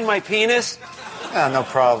could sign my penis? Oh, no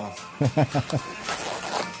problem.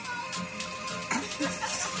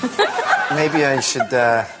 Maybe I should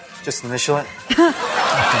just initial it.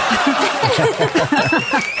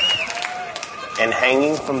 And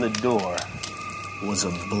hanging from the door was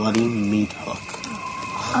a bloody meat hook.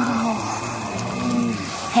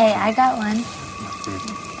 Oh. Hey, I got one.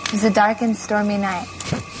 It was a dark and stormy night,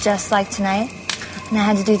 just like tonight. And I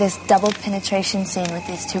had to do this double penetration scene with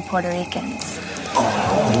these two Puerto Ricans.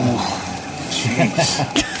 Oh, jeez.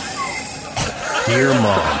 Dear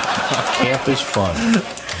Mom, camp is fun.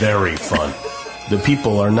 Very fun. The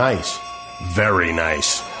people are nice. Very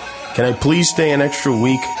nice. Can I please stay an extra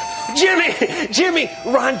week? Jimmy,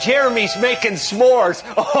 Ron Jeremy's making s'mores.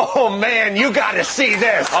 Oh, man, you got to see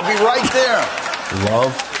this. I'll be right there.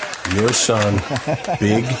 Love, your son,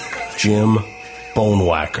 Big Jim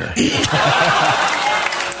Bonewhacker.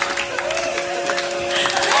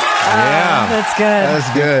 Yeah. That's good.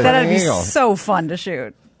 That's good. That'd be so fun to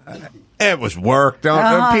shoot. It was work.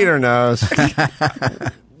 Peter knows.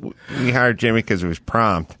 We hired Jimmy because he was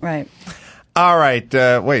prompt. Right. All right.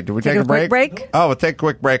 Wait, did we take a break? Quick break? Oh, we'll take a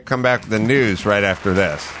quick break. Come back with the news right after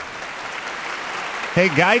this. Hey,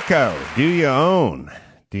 Geico, do you own?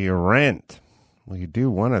 Do you rent? Well, you do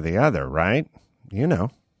one or the other, right? You know,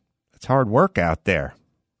 it's hard work out there.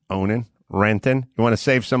 Owning, renting. You want to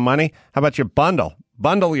save some money? How about you bundle?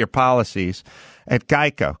 Bundle your policies at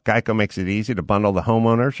Geico. Geico makes it easy to bundle the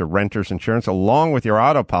homeowners or renters insurance along with your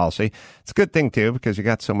auto policy. It's a good thing, too, because you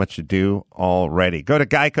got so much to do already. Go to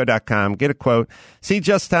geico.com, get a quote, see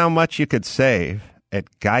just how much you could save at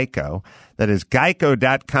Geico. That is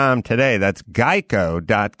geico.com today. That's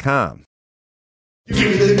geico.com. Give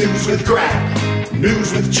me the news with Grad.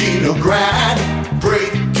 News with Gino Grad.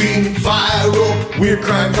 Breaking viral. Weird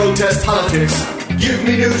crime, protest, politics. Give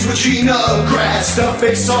me news with Gina Grad. Stuff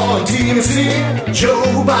they saw on TMZ. Joe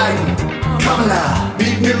Biden. Kamala.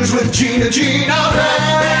 Meet news with Gina Grad.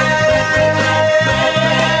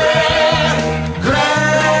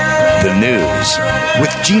 The news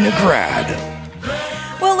with Gina Grad.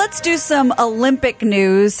 Well, let's do some Olympic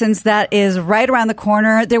news since that is right around the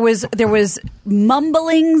corner. There was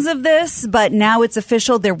mumblings of this, but now it's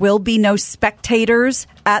official. There will be no spectators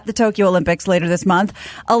at the Tokyo Olympics later this month.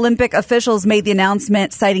 Olympic officials made the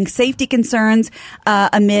announcement citing safety concerns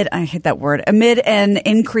amid an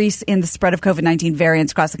increase in the spread of COVID-19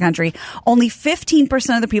 variants across the country. Only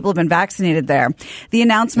 15% of the people have been vaccinated there. The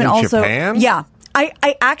announcement in also, Japan? Yeah,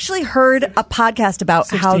 I actually heard a podcast about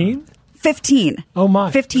 16? how 15. Oh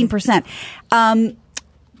my. 15%.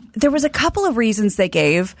 There was a couple of reasons they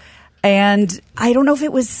gave, and I don't know if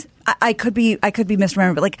it was I could be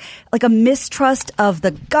misremembering, but like a mistrust of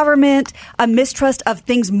the government, a mistrust of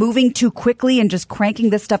things moving too quickly and just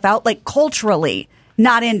cranking this stuff out, like culturally.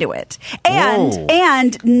 not into it,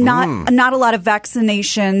 and not a lot of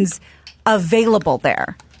vaccinations available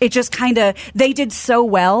there. It just kind of, they did so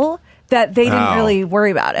well that they didn't really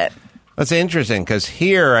worry about it. That's interesting because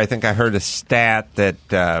here I think I heard a stat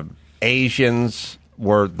that Asians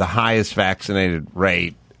were the highest vaccinated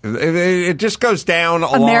rate. It just goes down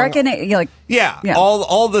along American,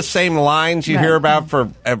 all the same lines you hear about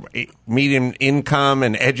for median income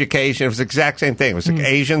and education. It was the exact same thing. It was like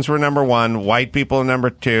Asians were number 1, white people were number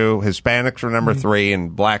 2, Hispanics were number 3,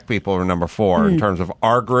 and black people were number 4 in terms of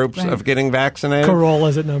our groups of getting vaccinated.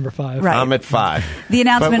 Corolla's at number 5. Right. I'm at 5. The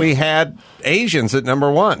announcement, but we had Asians at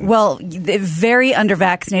number 1. Well, very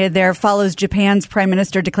undervaccinated there follows Japan's prime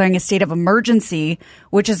minister declaring a state of emergency,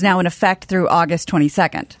 which is now in effect through August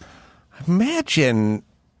 22nd. Imagine,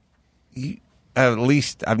 at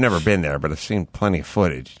least I've never been there, but I've seen plenty of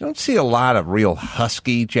footage. You don't see a lot of real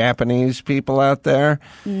husky Japanese people out there.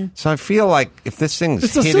 So I feel like if this thing's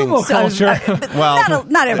it's hitting... It's a sumo culture. Well,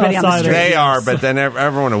 not everybody on the street. They are, but then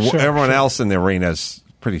everyone else in the arena is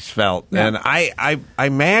pretty svelte. Yeah. And I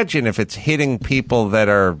imagine if it's hitting people that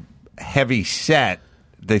are heavy set,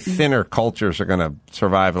 the thinner cultures are going to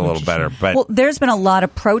survive a little better. But there's been a lot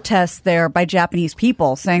of protests there by Japanese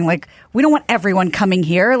people saying, like, we don't want everyone coming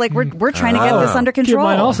here. Like, we're trying to get this under control. Keep in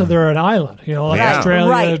mind also they're an island. You know, like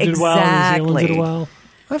Australia did well, New Zealand did well.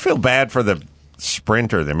 I feel bad for the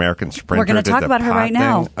sprinter, the American sprinter. We're going to talk about her right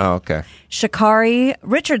now. Oh, okay. Sha'Carri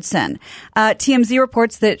Richardson. TMZ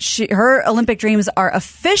reports that her Olympic dreams are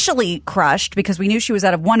officially crushed because we knew she was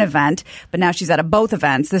out of one event, but now she's out of both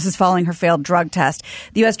events. This is following her failed drug test.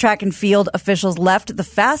 The U.S. track and field officials left the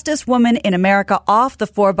fastest woman in America off the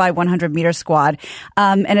 4x100 meter squad.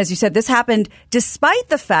 And as you said, this happened despite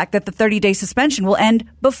the fact that the 30-day suspension will end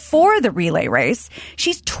before the relay race.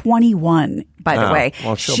 She's 21, by the way.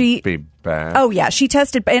 Well, she'll be back. Oh, yeah. She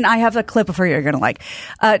tested, and I have a clip of her you're going to like,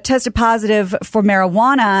 tested positive for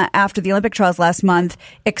marijuana after the Olympic trials last month,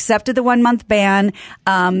 accepted the 1-month ban.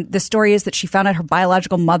 The story is that she found out her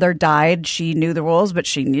biological mother died. She knew the rules, but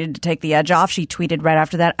she needed to take the edge off. She tweeted right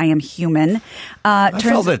after that, I am human. I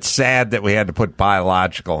felt it sad that we had to put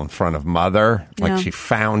biological in front of mother. Like she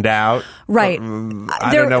found out. Right.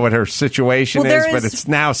 I don't know what her situation is, but it's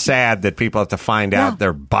now sad that people have to find out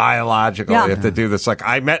they're biological. Yeah. You have to do this. Like,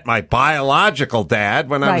 I met my biological dad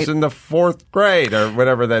when I was in the 4th grade or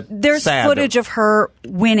whatever. There's footage of her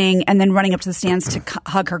winning and then running up to the stands to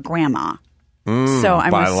hug her grandma. So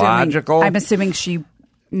I'm assuming she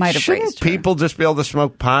might have raised her. People just be able to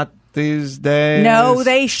smoke pot these days? No,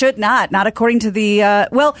 they should not. Not according to the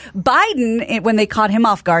Biden, when they caught him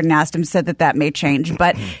off guard and asked him, said that may change.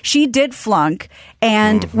 But she did flunk.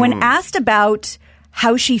 And when asked about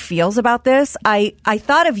how she feels about this, I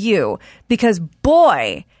thought of you because,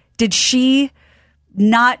 boy, did she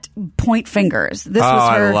not point fingers. This was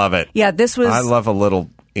her. I love it. Yeah, this was. I love a little.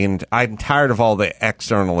 I'm tired of all the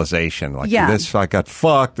externalization. Like this, I got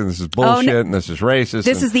fucked, and this is bullshit, and this is racist.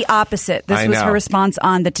 This is the opposite. This was her response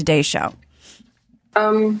on the Today Show.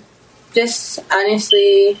 Just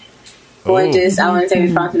honestly, I want to take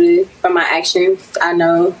responsibility for my actions. I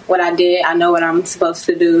know what I did. I know what I'm supposed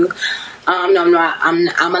to do. I'm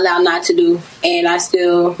allowed not to do, and I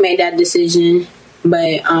still made that decision.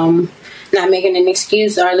 But not making an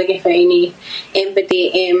excuse or looking for any empathy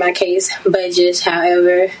in my case, but just,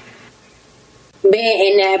 however,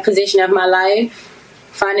 being in that position of my life,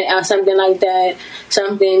 finding out something like that,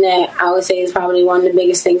 something that I would say is probably one of the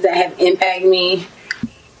biggest things that have impacted me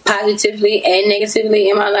positively and negatively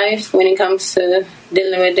in my life when it comes to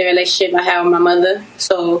dealing with the relationship I have with my mother.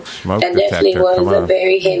 So that definitely was a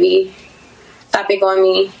very heavy topic on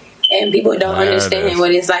me, and people don't understand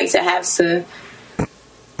what it's like to have to.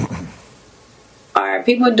 Or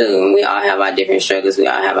people do. We all have our different struggles. We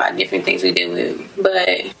all have our different things we deal with.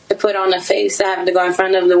 But to put on a face, to have to go in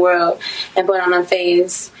front of the world and put on a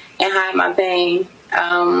face and hide my pain.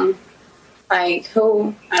 Like,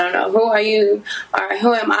 who? I don't know. Who are you? Or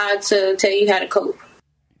who am I to tell you how to cope?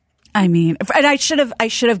 I mean, and I should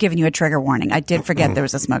have given you a trigger warning. I did forget there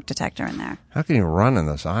was a smoke detector in there. How can you run in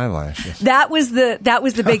those eyelashes? That was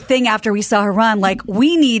the big thing after we saw her run. Like,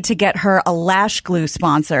 we need to get her a lash glue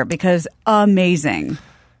sponsor because amazing.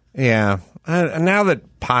 Yeah. Now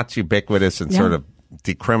that pot's ubiquitous and sort of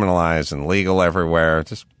decriminalized and legal everywhere,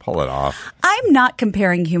 just pull it off. I'm not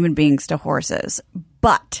comparing human beings to horses,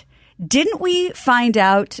 but didn't we find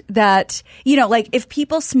out that, like if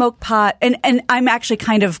people smoke pot, and I'm actually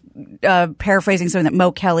kind of paraphrasing something that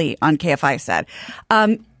Mo Kelly on KFI said,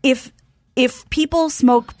 if if people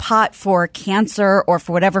smoke pot for cancer or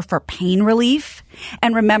for whatever, for pain relief,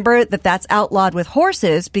 and remember that that's outlawed with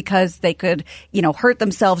horses because they could, hurt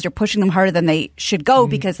themselves. You're pushing them harder than they should go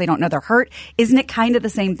because they don't know they're hurt. Isn't it kind of the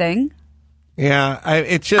same thing? Yeah,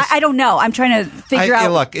 it's just... I don't know. I'm trying to figure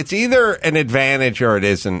out... Look, it's either an advantage or it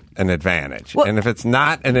isn't an advantage. Well, and if it's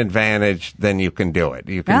not an advantage, then you can do it.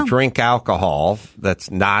 You can drink alcohol.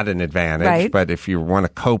 That's not an advantage. Right. But if you want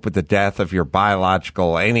to cope with the death of your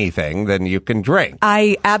biological anything, then you can drink.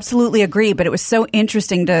 I absolutely agree, but it was so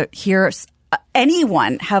interesting to hear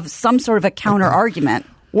anyone have some sort of a counter argument.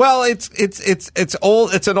 Well, it's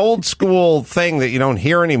old. It's an old school thing that you don't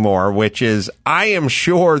hear anymore, which is I am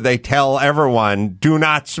sure they tell everyone do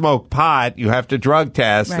not smoke pot. You have to drug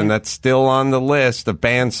test, and that's still on the list of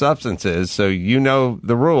banned substances. So you know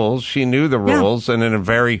the rules. She knew the rules, and in a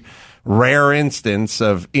very rare instance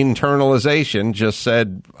of internalization, just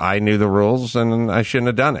said I knew the rules and I shouldn't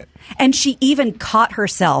have done it. And she even caught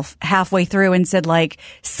herself halfway through and said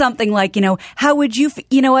something like, how would you,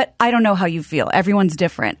 you know what? I don't know how you feel. Everyone's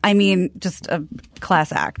different. I mean, just a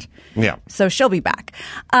class act. Yeah. So she'll be back.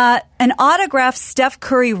 An autographed Steph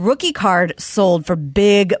Curry rookie card sold for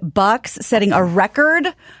big bucks, setting a record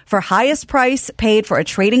for highest price paid for a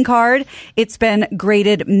trading card. It's been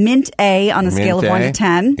graded mint A on a scale of 1 to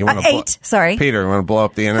 10. 8, sorry. Peter, you want to blow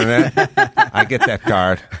up the internet? I get that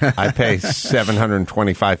card. I pay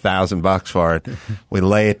 $725,000 for it. We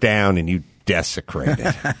lay it down and you desecrate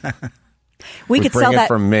it. We could bring sell it that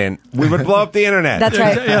from mint. We would blow up the internet. That's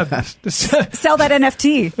right. Sell that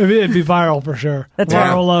NFT. It'd be viral for sure. That's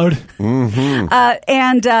viral load. Mm-hmm.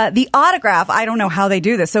 And the autograph, I don't know how they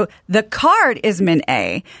do this. So the card is mint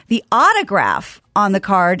A. The autograph on the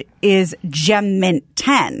card is gem mint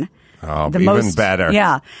 10. Oh, even better.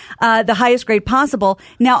 Yeah. The highest grade possible.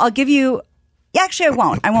 Now, I'll give you... Actually,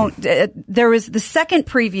 I won't. There was the second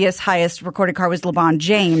previous highest recorded card was LeBron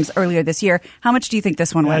James earlier this year. How much do you think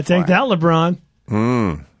this one went for? Take that, LeBron.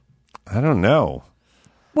 I don't know.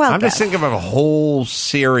 Well, I'm just thinking of a whole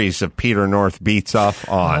series of Peter North beats off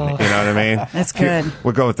on. You know what I mean? That's good.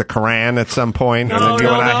 We'll go with the Quran at some point, and then you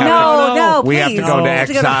and I have to go to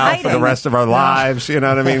exile for the rest of our lives. You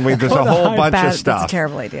know what I mean? There's a whole bunch of stuff. That's a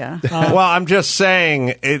terrible idea. Well, I'm just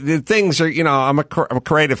saying things are. I'm a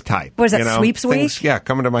creative type. What is that? Sweeps week?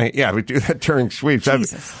 Coming to my. Yeah, we do that during sweeps.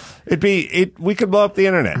 Jesus. We could blow up the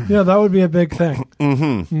internet. Yeah, that would be a big thing.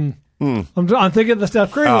 Mm-hmm. I'm thinking of the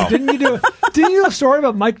Steph Curry. Oh. Didn't you do a story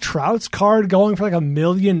about Mike Trout's card going for $1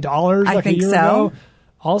 million I think a year so. ago?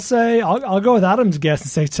 I'll go with Adam's guess and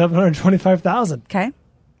say $725,000. Okay.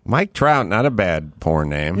 Mike Trout, not a bad porn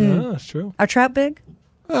name. Yeah, that's true. Are Trout big?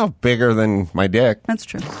 Well, bigger than my dick. That's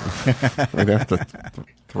true. We'd have to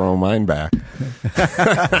throw mine back.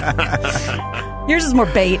 Yours is more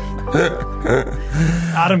bait.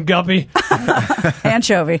 Adam Guppy.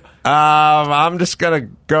 Anchovy. I'm just going to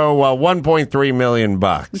go $1.3 million.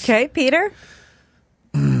 Okay, Peter?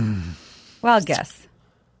 Well, guess.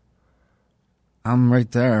 I'm right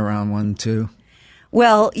there around 1, 2.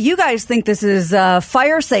 Well, you guys think this is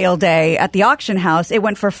fire sale day at the auction house. It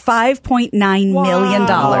went for $5.9 million.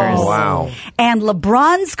 Wow. And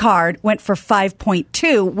LeBron's card went for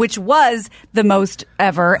 5.2, which was the most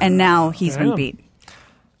ever, and now he's been beat.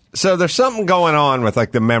 So there's something going on with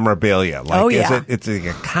the memorabilia. It's the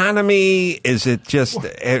economy? Is it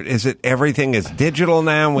everything is digital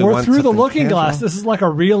now? We're through the looking glass. This is like a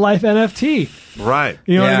real life NFT. Right.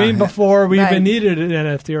 You know what I mean? Before we even Right. needed an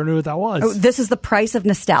NFT or knew what that was. Oh, this is the price of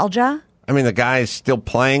nostalgia? I mean, the guy's still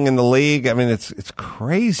playing in the league. I mean, it's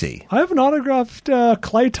crazy. I have an autographed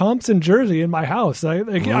Klay Thompson jersey in my house.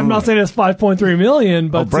 I'm not saying it's $5.3 million,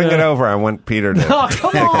 but bring it over. I want Peter to take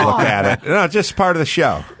a look at it. No, just part of the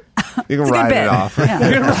show. You can write it off. Yeah.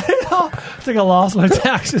 You can write it off. I think I lost my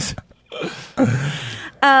taxes.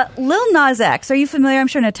 Lil Nas X, are you familiar? I'm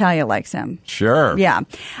sure Natalia likes him. Sure. Yeah.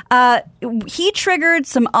 He triggered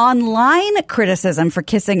some online criticism for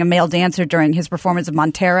kissing a male dancer during his performance of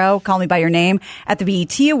Montero, Call Me By Your Name, at the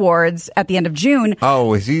BET Awards at the end of June.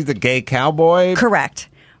 Oh, is he the gay cowboy? Correct.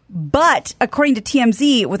 But according to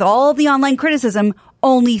TMZ, with all the online criticism,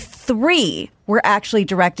 only 3 were actually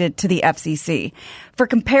directed to the FCC. For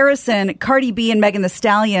comparison, Cardi B and Megan Thee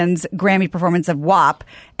Stallion's Grammy performance of WAP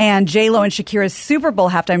and J-Lo and Shakira's Super Bowl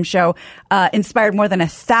halftime show inspired more than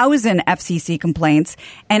 1,000 FCC complaints.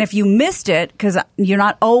 And if you missed it, because you're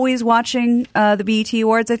not always watching the BET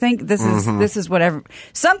Awards, I think, this is whatever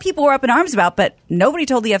some people were up in arms about, but nobody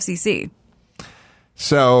told the FCC.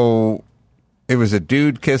 So it was a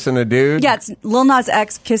dude kissing a dude? Yeah, it's Lil Nas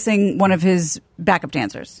X kissing one of his backup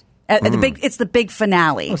dancers. It's the big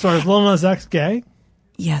finale. Oh, sorry, is Lil Nas X gay?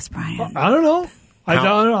 Yes, Brian. I don't know. I don't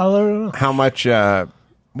know. How much?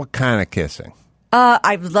 What kind of kissing?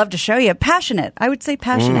 I would love to show you. Passionate. I would say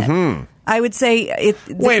passionate. Mm-hmm. I would say it.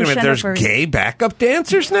 Wait a minute. There's gay backup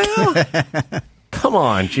dancers now? Come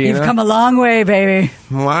on, Gina. You've come a long way, baby.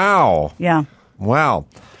 Wow. Yeah. Wow.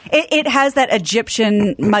 It has that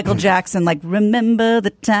Egyptian Michael Jackson, like, remember the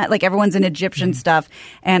time, like everyone's in Egyptian stuff.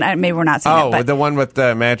 And maybe we're not seeing it. But The one with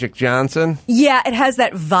Magic Johnson? yeah, it has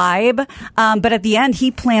that vibe. But at the end,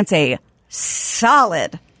 he plants a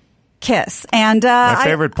solid kiss. And my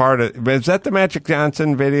favorite part is that the Magic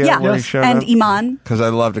Johnson video where he showed and up? Iman. Because I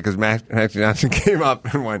loved it because Magic Johnson came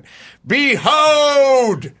up and went,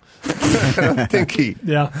 "Behold!" I don't think he.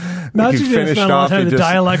 Yeah. Magic finished off. The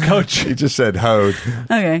dialect coach. He just said "hoed."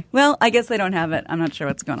 Okay. Well, I guess they don't have it. I'm not sure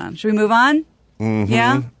what's going on. Should we move on? Mm-hmm.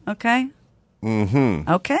 Yeah. Okay. Mm-hmm.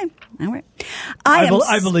 Okay. All right.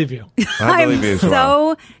 I believe you. I believe you as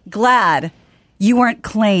well. So glad you weren't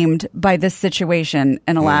claimed by this situation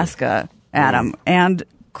in Alaska, Adam, and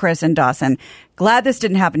Chris and Dawson. Glad this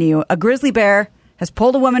didn't happen to you. A grizzly bear has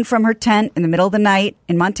pulled a woman from her tent in the middle of the night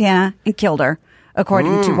in Montana and killed her,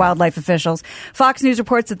 according to wildlife officials. Fox News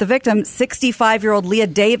reports that the victim, 65-year-old Leah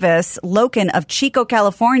Davis Loken of Chico,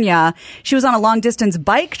 California, she was on a long-distance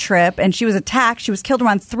bike trip and she was attacked. She was killed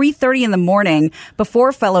around 3:30 in the morning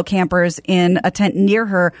before fellow campers in a tent near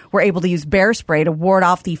her were able to use bear spray to ward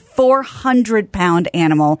off the 400-pound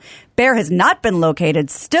animal. Bear has not been located,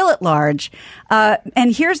 still at large.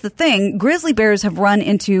 And here's the thing. Grizzly bears have run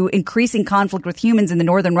into increasing conflict with humans in the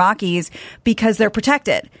Northern Rockies because they're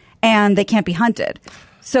protected and they can't be hunted.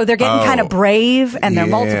 So they're getting kind of brave and they're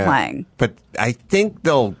multiplying. But I think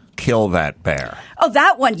they'll kill that bear. Oh,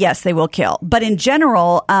 that one, yes, they will kill. But in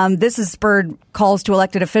general, this has spurred calls to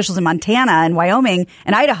elected officials in Montana and Wyoming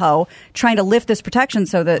and Idaho trying to lift this protection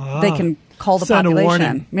so that they can call the Send a population.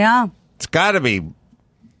 warning. Yeah. It's got to be.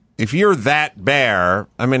 If you're that bear,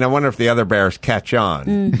 I mean, I wonder if the other bears catch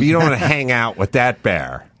on. But you don't want to hang out with that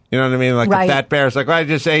bear. You know what I mean? Like Right. if that bear's like, I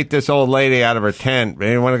just ate this old lady out of her tent.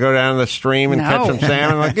 You want to go down to the stream and catch some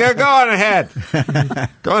salmon? Like, yeah, go on ahead.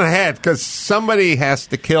 Go on ahead, because somebody has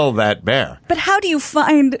to kill that bear. But how do you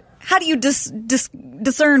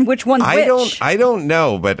discern which one's which? I don't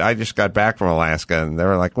know, but I just got back from Alaska and they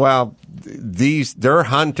were like, well, they're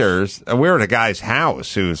hunters. We were at a guy's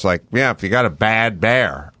house who's like, yeah, if you got a bad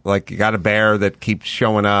bear, like you got a bear that keeps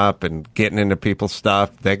showing up and getting into people's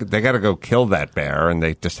stuff, they got to go kill that bear. And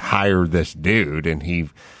they just hire this dude and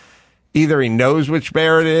either he knows which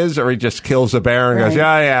bear it is or he just kills a bear and goes,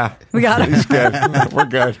 yeah, we got it. He's good. We're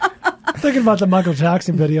good. Thinking about the Michael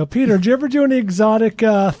Jackson video, Peter, did you ever do any exotic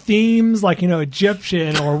themes like,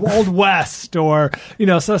 Egyptian or Old West or,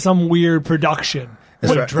 some weird production?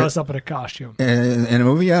 Like dress up in a costume. In a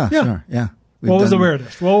movie? Yeah. Sure. Yeah. What was the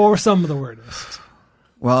weirdest? What were some of the weirdest?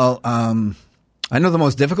 Well, I know the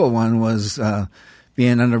most difficult one was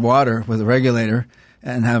being underwater with a regulator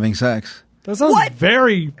and having sex. That sounds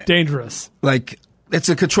very dangerous. Like, it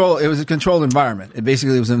was a controlled environment. It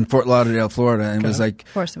basically was in Fort Lauderdale, Florida, and it was like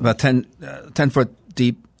about 10 foot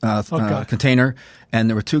deep container, and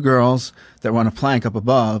there were two girls that were on a plank up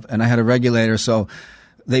above, and I had a regulator, so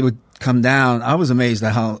they would come down. I was amazed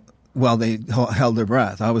at how well they held their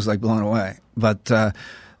breath. I was like blown away. But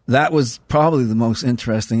that was probably the most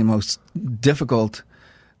interesting and most difficult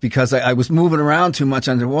because I was moving around too much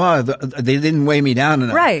underwater. They didn't weigh me down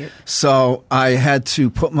enough. Right. So I had to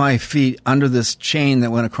put my feet under this chain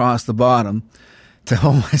that went across the bottom to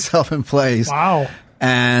hold myself in place. Wow.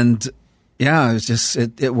 And yeah, it was just,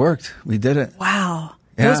 it worked. We did it. Wow.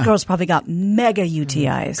 Yeah. Those girls probably got mega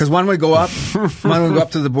UTIs. Because one would go up, one would go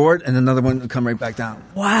up to the board, and another one would come right back down.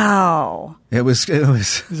 Wow. It was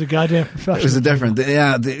a goddamn professional. It was a different.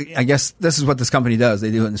 I guess this is what this company does.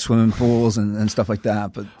 They do it in swimming pools and stuff like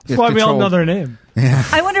that. But that's why we all know their name. Yeah.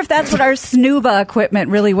 I wonder if that's what our snooba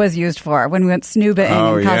equipment really was used for when we went snooba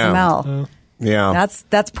in Cozumel. Yeah.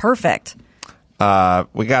 That's perfect.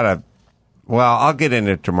 We got to. Well, I'll get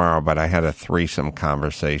into it tomorrow, but I had a threesome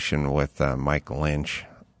conversation with Mike Lynch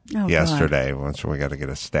yesterday. So we got to get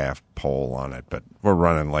a staff poll on it, but we're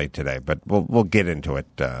running late today. But we'll get into it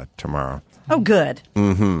tomorrow. Oh, good.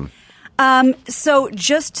 Mm-hmm. So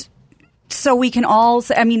just so we can all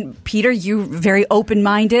say, I mean, Peter, you're very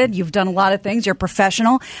open-minded. You've done a lot of things. You're a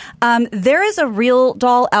professional. There is a real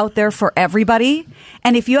doll out there for everybody.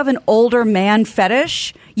 And if you have an older man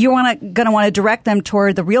fetish, you're going to want to direct them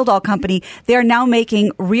toward the Real Doll Company. They are now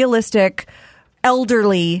making realistic,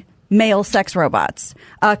 elderly male sex robots,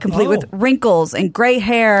 complete with wrinkles and gray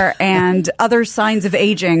hair and other signs of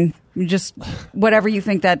aging Just whatever you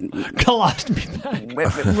think that colostomy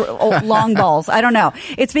bag. long balls. I don't know.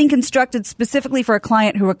 It's being constructed specifically for a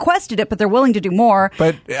client who requested it, but they're willing to do more.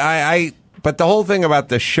 But But the whole thing about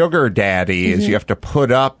the sugar daddy is you have to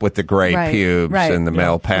put up with the gray pubes and the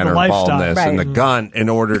male pattern baldness and the gun in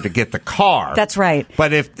order to get the car. That's right.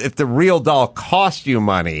 But if the real doll costs you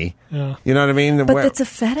money, you know what I mean? But it's a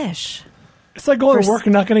fetish. It's like going to work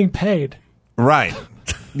and not getting paid. Right.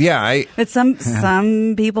 Yeah. But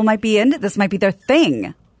some people might be into this. Might be their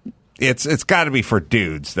thing. It's got to be for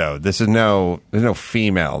dudes though. There's no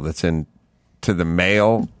female that's in. To the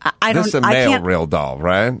male? This is a male real doll,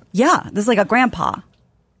 right? Yeah, this is like a grandpa.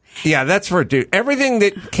 Yeah, that's for dude. Everything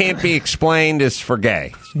that can't be explained is for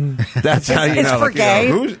gay. That's how you know. It's for gay?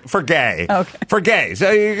 Who's for gay? Okay. For gay.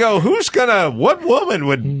 So you go, what woman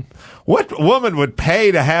would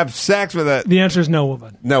pay to have sex with a... The answer is no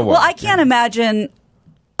woman. No woman. Well, I can't imagine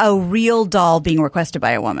a real doll being requested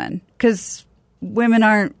by a woman because women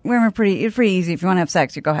are pretty easy. If you want to have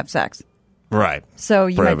sex, you go have sex. Right. So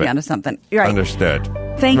you might be onto something. You're right. Understood.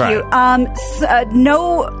 Thank you.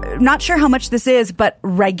 No, not sure how much this is, but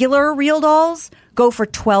regular real dolls go for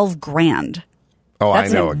 $12,000. Oh,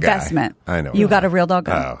 That's I know an a guy. Investment. I know. You got a real doll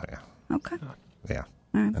gun? Oh, yeah. Okay. Yeah.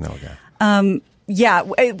 Right. I know a guy. Yeah,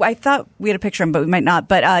 I thought we had a picture of him, but we might not.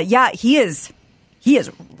 But yeah, he is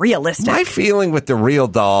realistic. My feeling with the real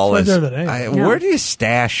doll is, Yeah. where do you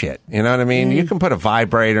stash it? You know what I mean? You can put a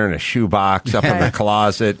vibrator in a shoebox up in the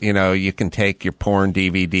closet. You know, you can take your porn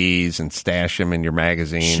DVDs and stash them in your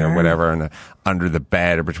magazine or whatever under the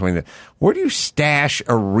bed or between the... Where do you stash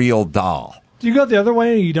a real doll? Do you go the other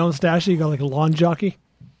way and you don't stash it? You go like a lawn jockey?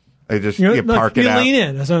 You park it you out? lean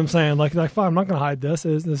in. That's what I'm saying. Like fine, I'm not going to hide this.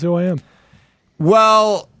 This is who I am.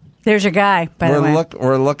 Well... There's your guy, by the way.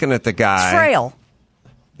 We're looking at the guy. Frail.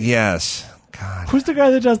 Yes. God. Who's the guy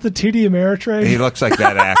that does the TD Ameritrade? He looks like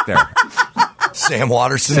that actor. Sam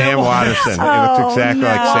Waterston. He looks exactly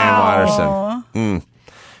like Sam Waterston.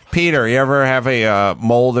 Peter, you ever have a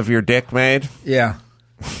mold of your dick made? Yeah.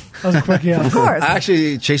 That was a quick yes. Of course.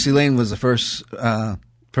 Actually, Chasey Lane was the first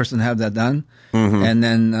person to have that done. Mm-hmm. And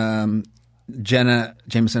then Jenna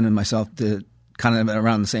Jameson and myself did kind of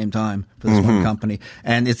around the same time for this one company.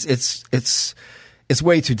 And it's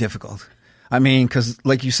way too difficult. I mean, because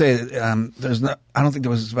like you say, I don't think there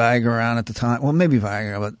was Viagra around at the time. Well, maybe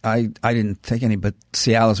Viagra, but I didn't take any, but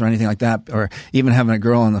Cialis or anything like that, or even having a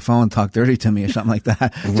girl on the phone talk dirty to me or something like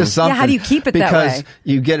that. Just something. Yeah, how do you keep it that way? Because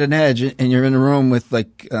you get an edge and you're in a room with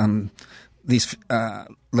like these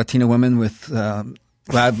Latina women with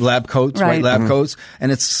lab coats, white lab coats,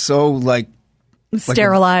 and it's so like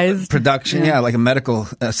sterilized production, like a medical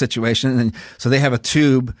situation. And so they have a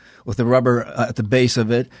tube with the rubber at the base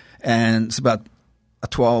of it, and it's about a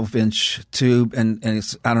 12-inch tube, and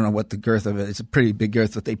it's, I don't know what the girth of it. It's a pretty big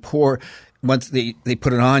girth, but they pour, once they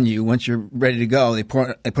put it on you, once you're ready to go, they put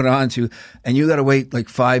it on you, and you got to wait like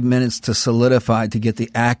 5 minutes to solidify to get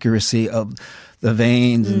the accuracy of the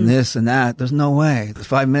veins and this and that. There's no way. The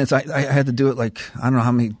 5 minutes, I had to do it like, I don't know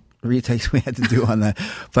how many retakes we had to do on that.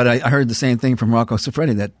 But I heard the same thing from Rocco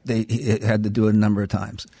Siffredi that they had to do it a number of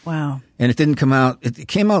times. Wow. And it didn't come out. It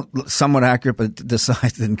came out somewhat accurate, but the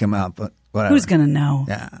size didn't come out. But whatever. Who's going to know?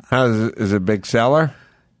 Yeah. Is it a big seller?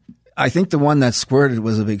 I think the one that squirted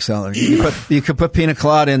was a big seller. You could put pina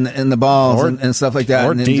colada in the balls and stuff like that.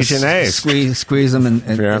 Or and Dijonnaise. Squeeze them. And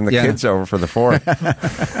if you're having the kids over for the 4th.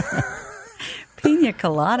 Pina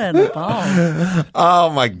colada in the balls.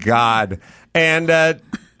 Oh, my God. And...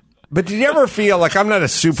 But did you ever feel like, I'm not a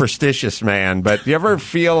superstitious man, but do you ever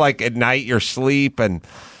feel like at night you're asleep and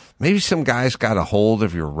maybe some guy's got a hold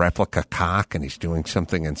of your replica cock and he's doing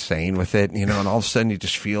something insane with it, you know, and all of a sudden you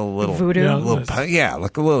just feel a little... Voodoo?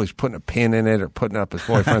 He's putting a pin in it or putting up his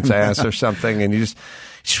boyfriend's ass or something, and you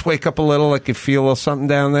just wake up a little, like you feel a little something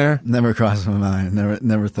down there? Never crossed my mind.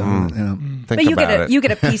 Never thought, But you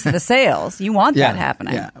get a piece of the sales. You want that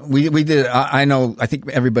happening. Yeah, we did. I know. I think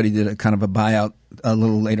everybody did a kind of a buyout a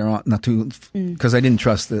little later on, not too, because I didn't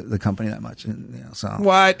trust the company that much. And, so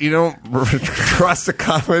what? You don't trust the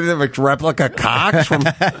company that makes replica cocks from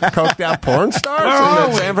coked out porn stars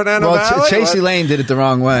in the San Fernando Valley? Chasey Lane did it the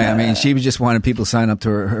wrong way. I mean, she just wanted people to sign up to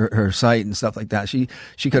her site and stuff like that. She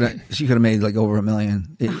could have made like over $1 million.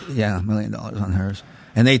 $1 million on hers.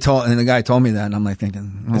 And the guy told me that, and I'm like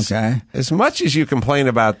thinking, okay. As much as you complain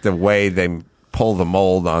about the way they pull the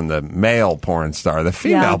mold on the male porn star, the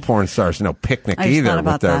female porn star is no picnic either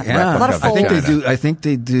with their replica. I think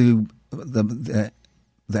they do the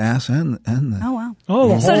ass and the. Oh wow!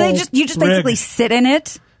 Oh, so you just basically sit in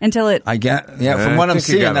it until it. I get from what I'm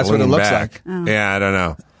seeing, that's what it looks like. Oh. Yeah, I don't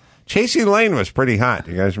know. Chasey Lane was pretty hot.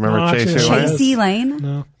 You guys remember Chasey Lane? Chasey Lane?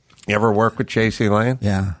 No. You ever work with Chasey Lane?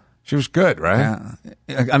 Yeah. She was good, right?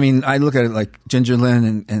 Yeah. I mean, I look at it like Ginger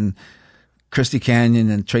Lynn and Christy Canyon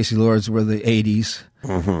and Tracy Lords were the 80s.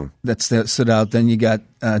 Mm-hmm. That stood out. Then you got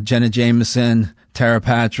Jenna Jameson, Tara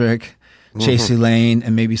Patrick, Chasey Lane,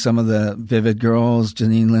 and maybe some of the Vivid Girls,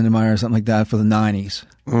 Janine Lindenmeyer or something like that for the 90s.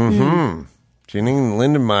 Mm-hmm. Janine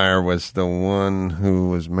Lindenmeyer was the one who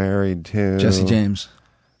was married to... Jesse James.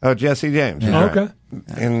 Oh, Jesse James. Yeah. Right. Okay.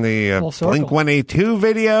 In the Blink-182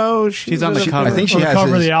 video. She's on the cover. I think she On the has cover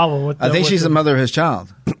of his, the album. I think she's the mother of his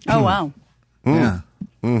child. Oh, wow. Yeah.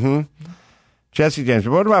 Mm-hmm. Jesse James.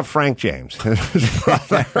 What about Frank James? His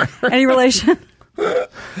brother. Any relation?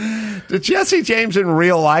 Did Jesse James in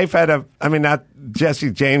real life not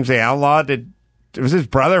Jesse James the Outlaw, was his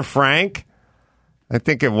brother Frank? I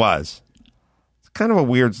think it was. It's kind of a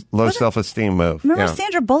weird low self-esteem move. Remember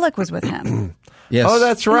Sandra Bullock was with him. Yes. Oh,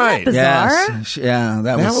 that's right. Isn't that bizarre? Yes. Yeah,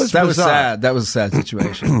 that was bizarre. sad. That was a sad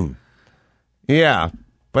situation. Yeah,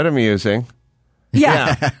 but amusing.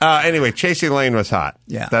 Yeah. Anyway, Chasey Lane was hot.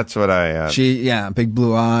 Yeah. That's what I... big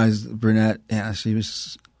blue eyes, brunette. Yeah, she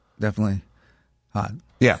was definitely hot.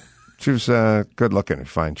 Yeah. She was good looking to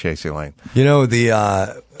find Chasey Lane. You know,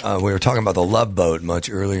 we were talking about the Love Boat much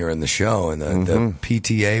earlier in the show, and the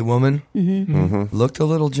PTA woman looked a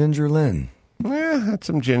little Ginger Lynn. Yeah, had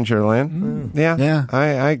some Ginger Lynn. Yeah.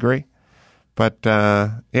 I agree. But,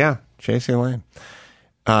 Chasey Lane.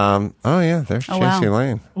 There's Chasey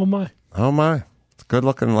Lane. Oh, my. It's a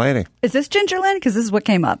good-looking lady. Is this Ginger Lynn? Because this is what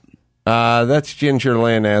came up. That's Ginger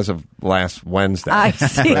Lynn as of last Wednesday. I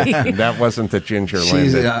see. That wasn't the Ginger Lynn.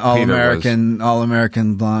 She's an that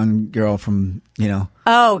all-American blonde girl from,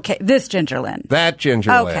 Oh, okay. This Ginger Lynn. That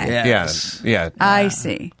Ginger Lynn. Okay. Yes. Yeah. I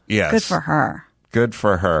see. Yes. Good for her. Good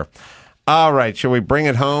for her. All right. Shall we bring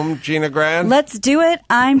it home, Gina Grad? Let's do it.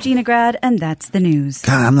 I'm Gina Grad, and that's the news.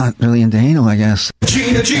 God, I'm not really into anal, I guess.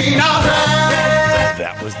 Gina Grad.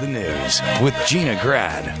 That was the news with Gina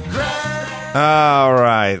Grad. All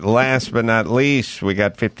right. Last but not least, we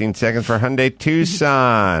got 15 seconds for Hyundai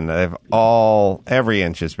Tucson. Every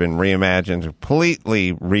inch has been reimagined,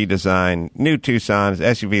 completely redesigned. New Tucson's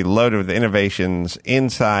SUV loaded with innovations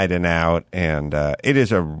inside and out, and it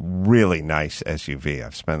is a really nice SUV.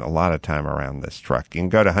 I've spent a lot of time around this truck. You can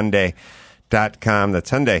go to Hyundai.com.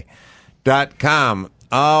 That's Hyundai.com.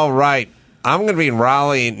 All right. I'm going to be in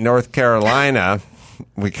Raleigh, North Carolina.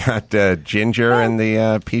 We got Ginger and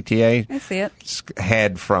the PTA. I see it.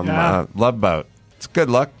 Head from Love Boat. It's a good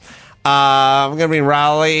look. I'm going to be in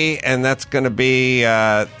Raleigh, and that's going to be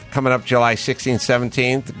coming up July 16th,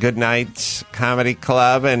 17th. Good Nights Comedy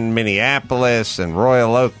Club in Minneapolis and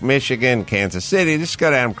Royal Oak, Michigan, Kansas City. Just go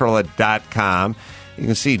to AdamCarolla.com. You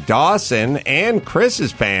can see Dawson and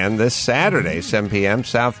Chris's band this Saturday, 7 p.m.,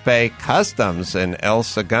 South Bay Customs in El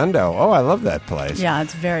Segundo. Oh, I love that place. Yeah,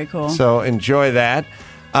 it's very cool. So enjoy that.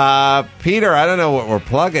 Peter, I don't know what we're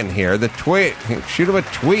plugging here. Shoot him a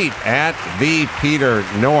tweet at the Peter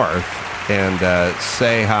North and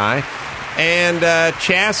say hi. And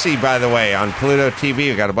Chassis, by the way, on Pluto TV.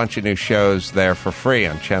 We've got a bunch of new shows there for free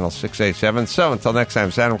on Channel 687. So until next time,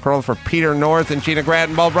 it's Adam Carolla for Peter North and Gina Grad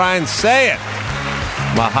and Bob Bryan. Say it.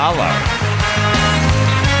 Mahalo.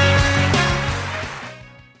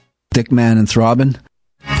 Dickman and Throbbing.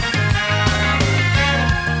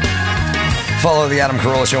 Follow the Adam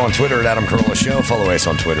Carolla Show on Twitter at Adam Carolla Show. Follow us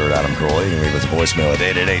on Twitter at Adam Carolla. You can leave us a voicemail at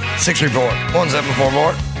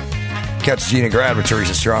 888-634-1744. Catch Gina Grad with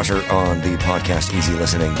Teresa Strasser on the podcast Easy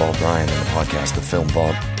Listening, Bob Bryan on the podcast The Film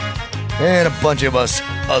Bob, and a bunch of us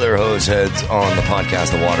other hose heads on the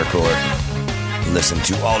podcast The Water Cooler. Listen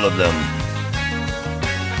to all of them.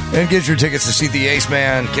 And get your tickets to see the Ace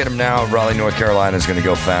Man. Get them now. Raleigh, North Carolina is going to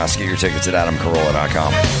go fast. Get your tickets at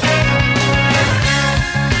AdamCarolla.com.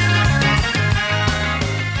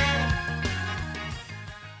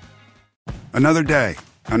 Another day,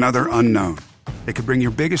 another unknown. It could bring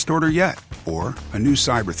your biggest order yet, or a new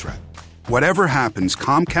cyber threat. Whatever happens,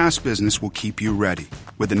 Comcast Business will keep you ready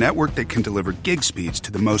with a network that can deliver gig speeds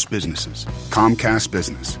to the most businesses. Comcast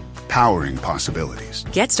Business, powering possibilities.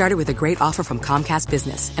 Get started with a great offer from Comcast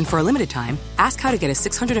Business. And for a limited time, ask how to get a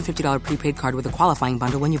 $650 prepaid card with a qualifying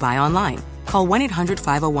bundle when you buy online. Call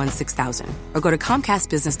 1-800-501-6000 or go to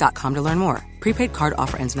ComcastBusiness.com to learn more. Prepaid card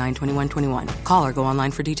offer ends 9/21/21. Call or go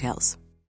online for details.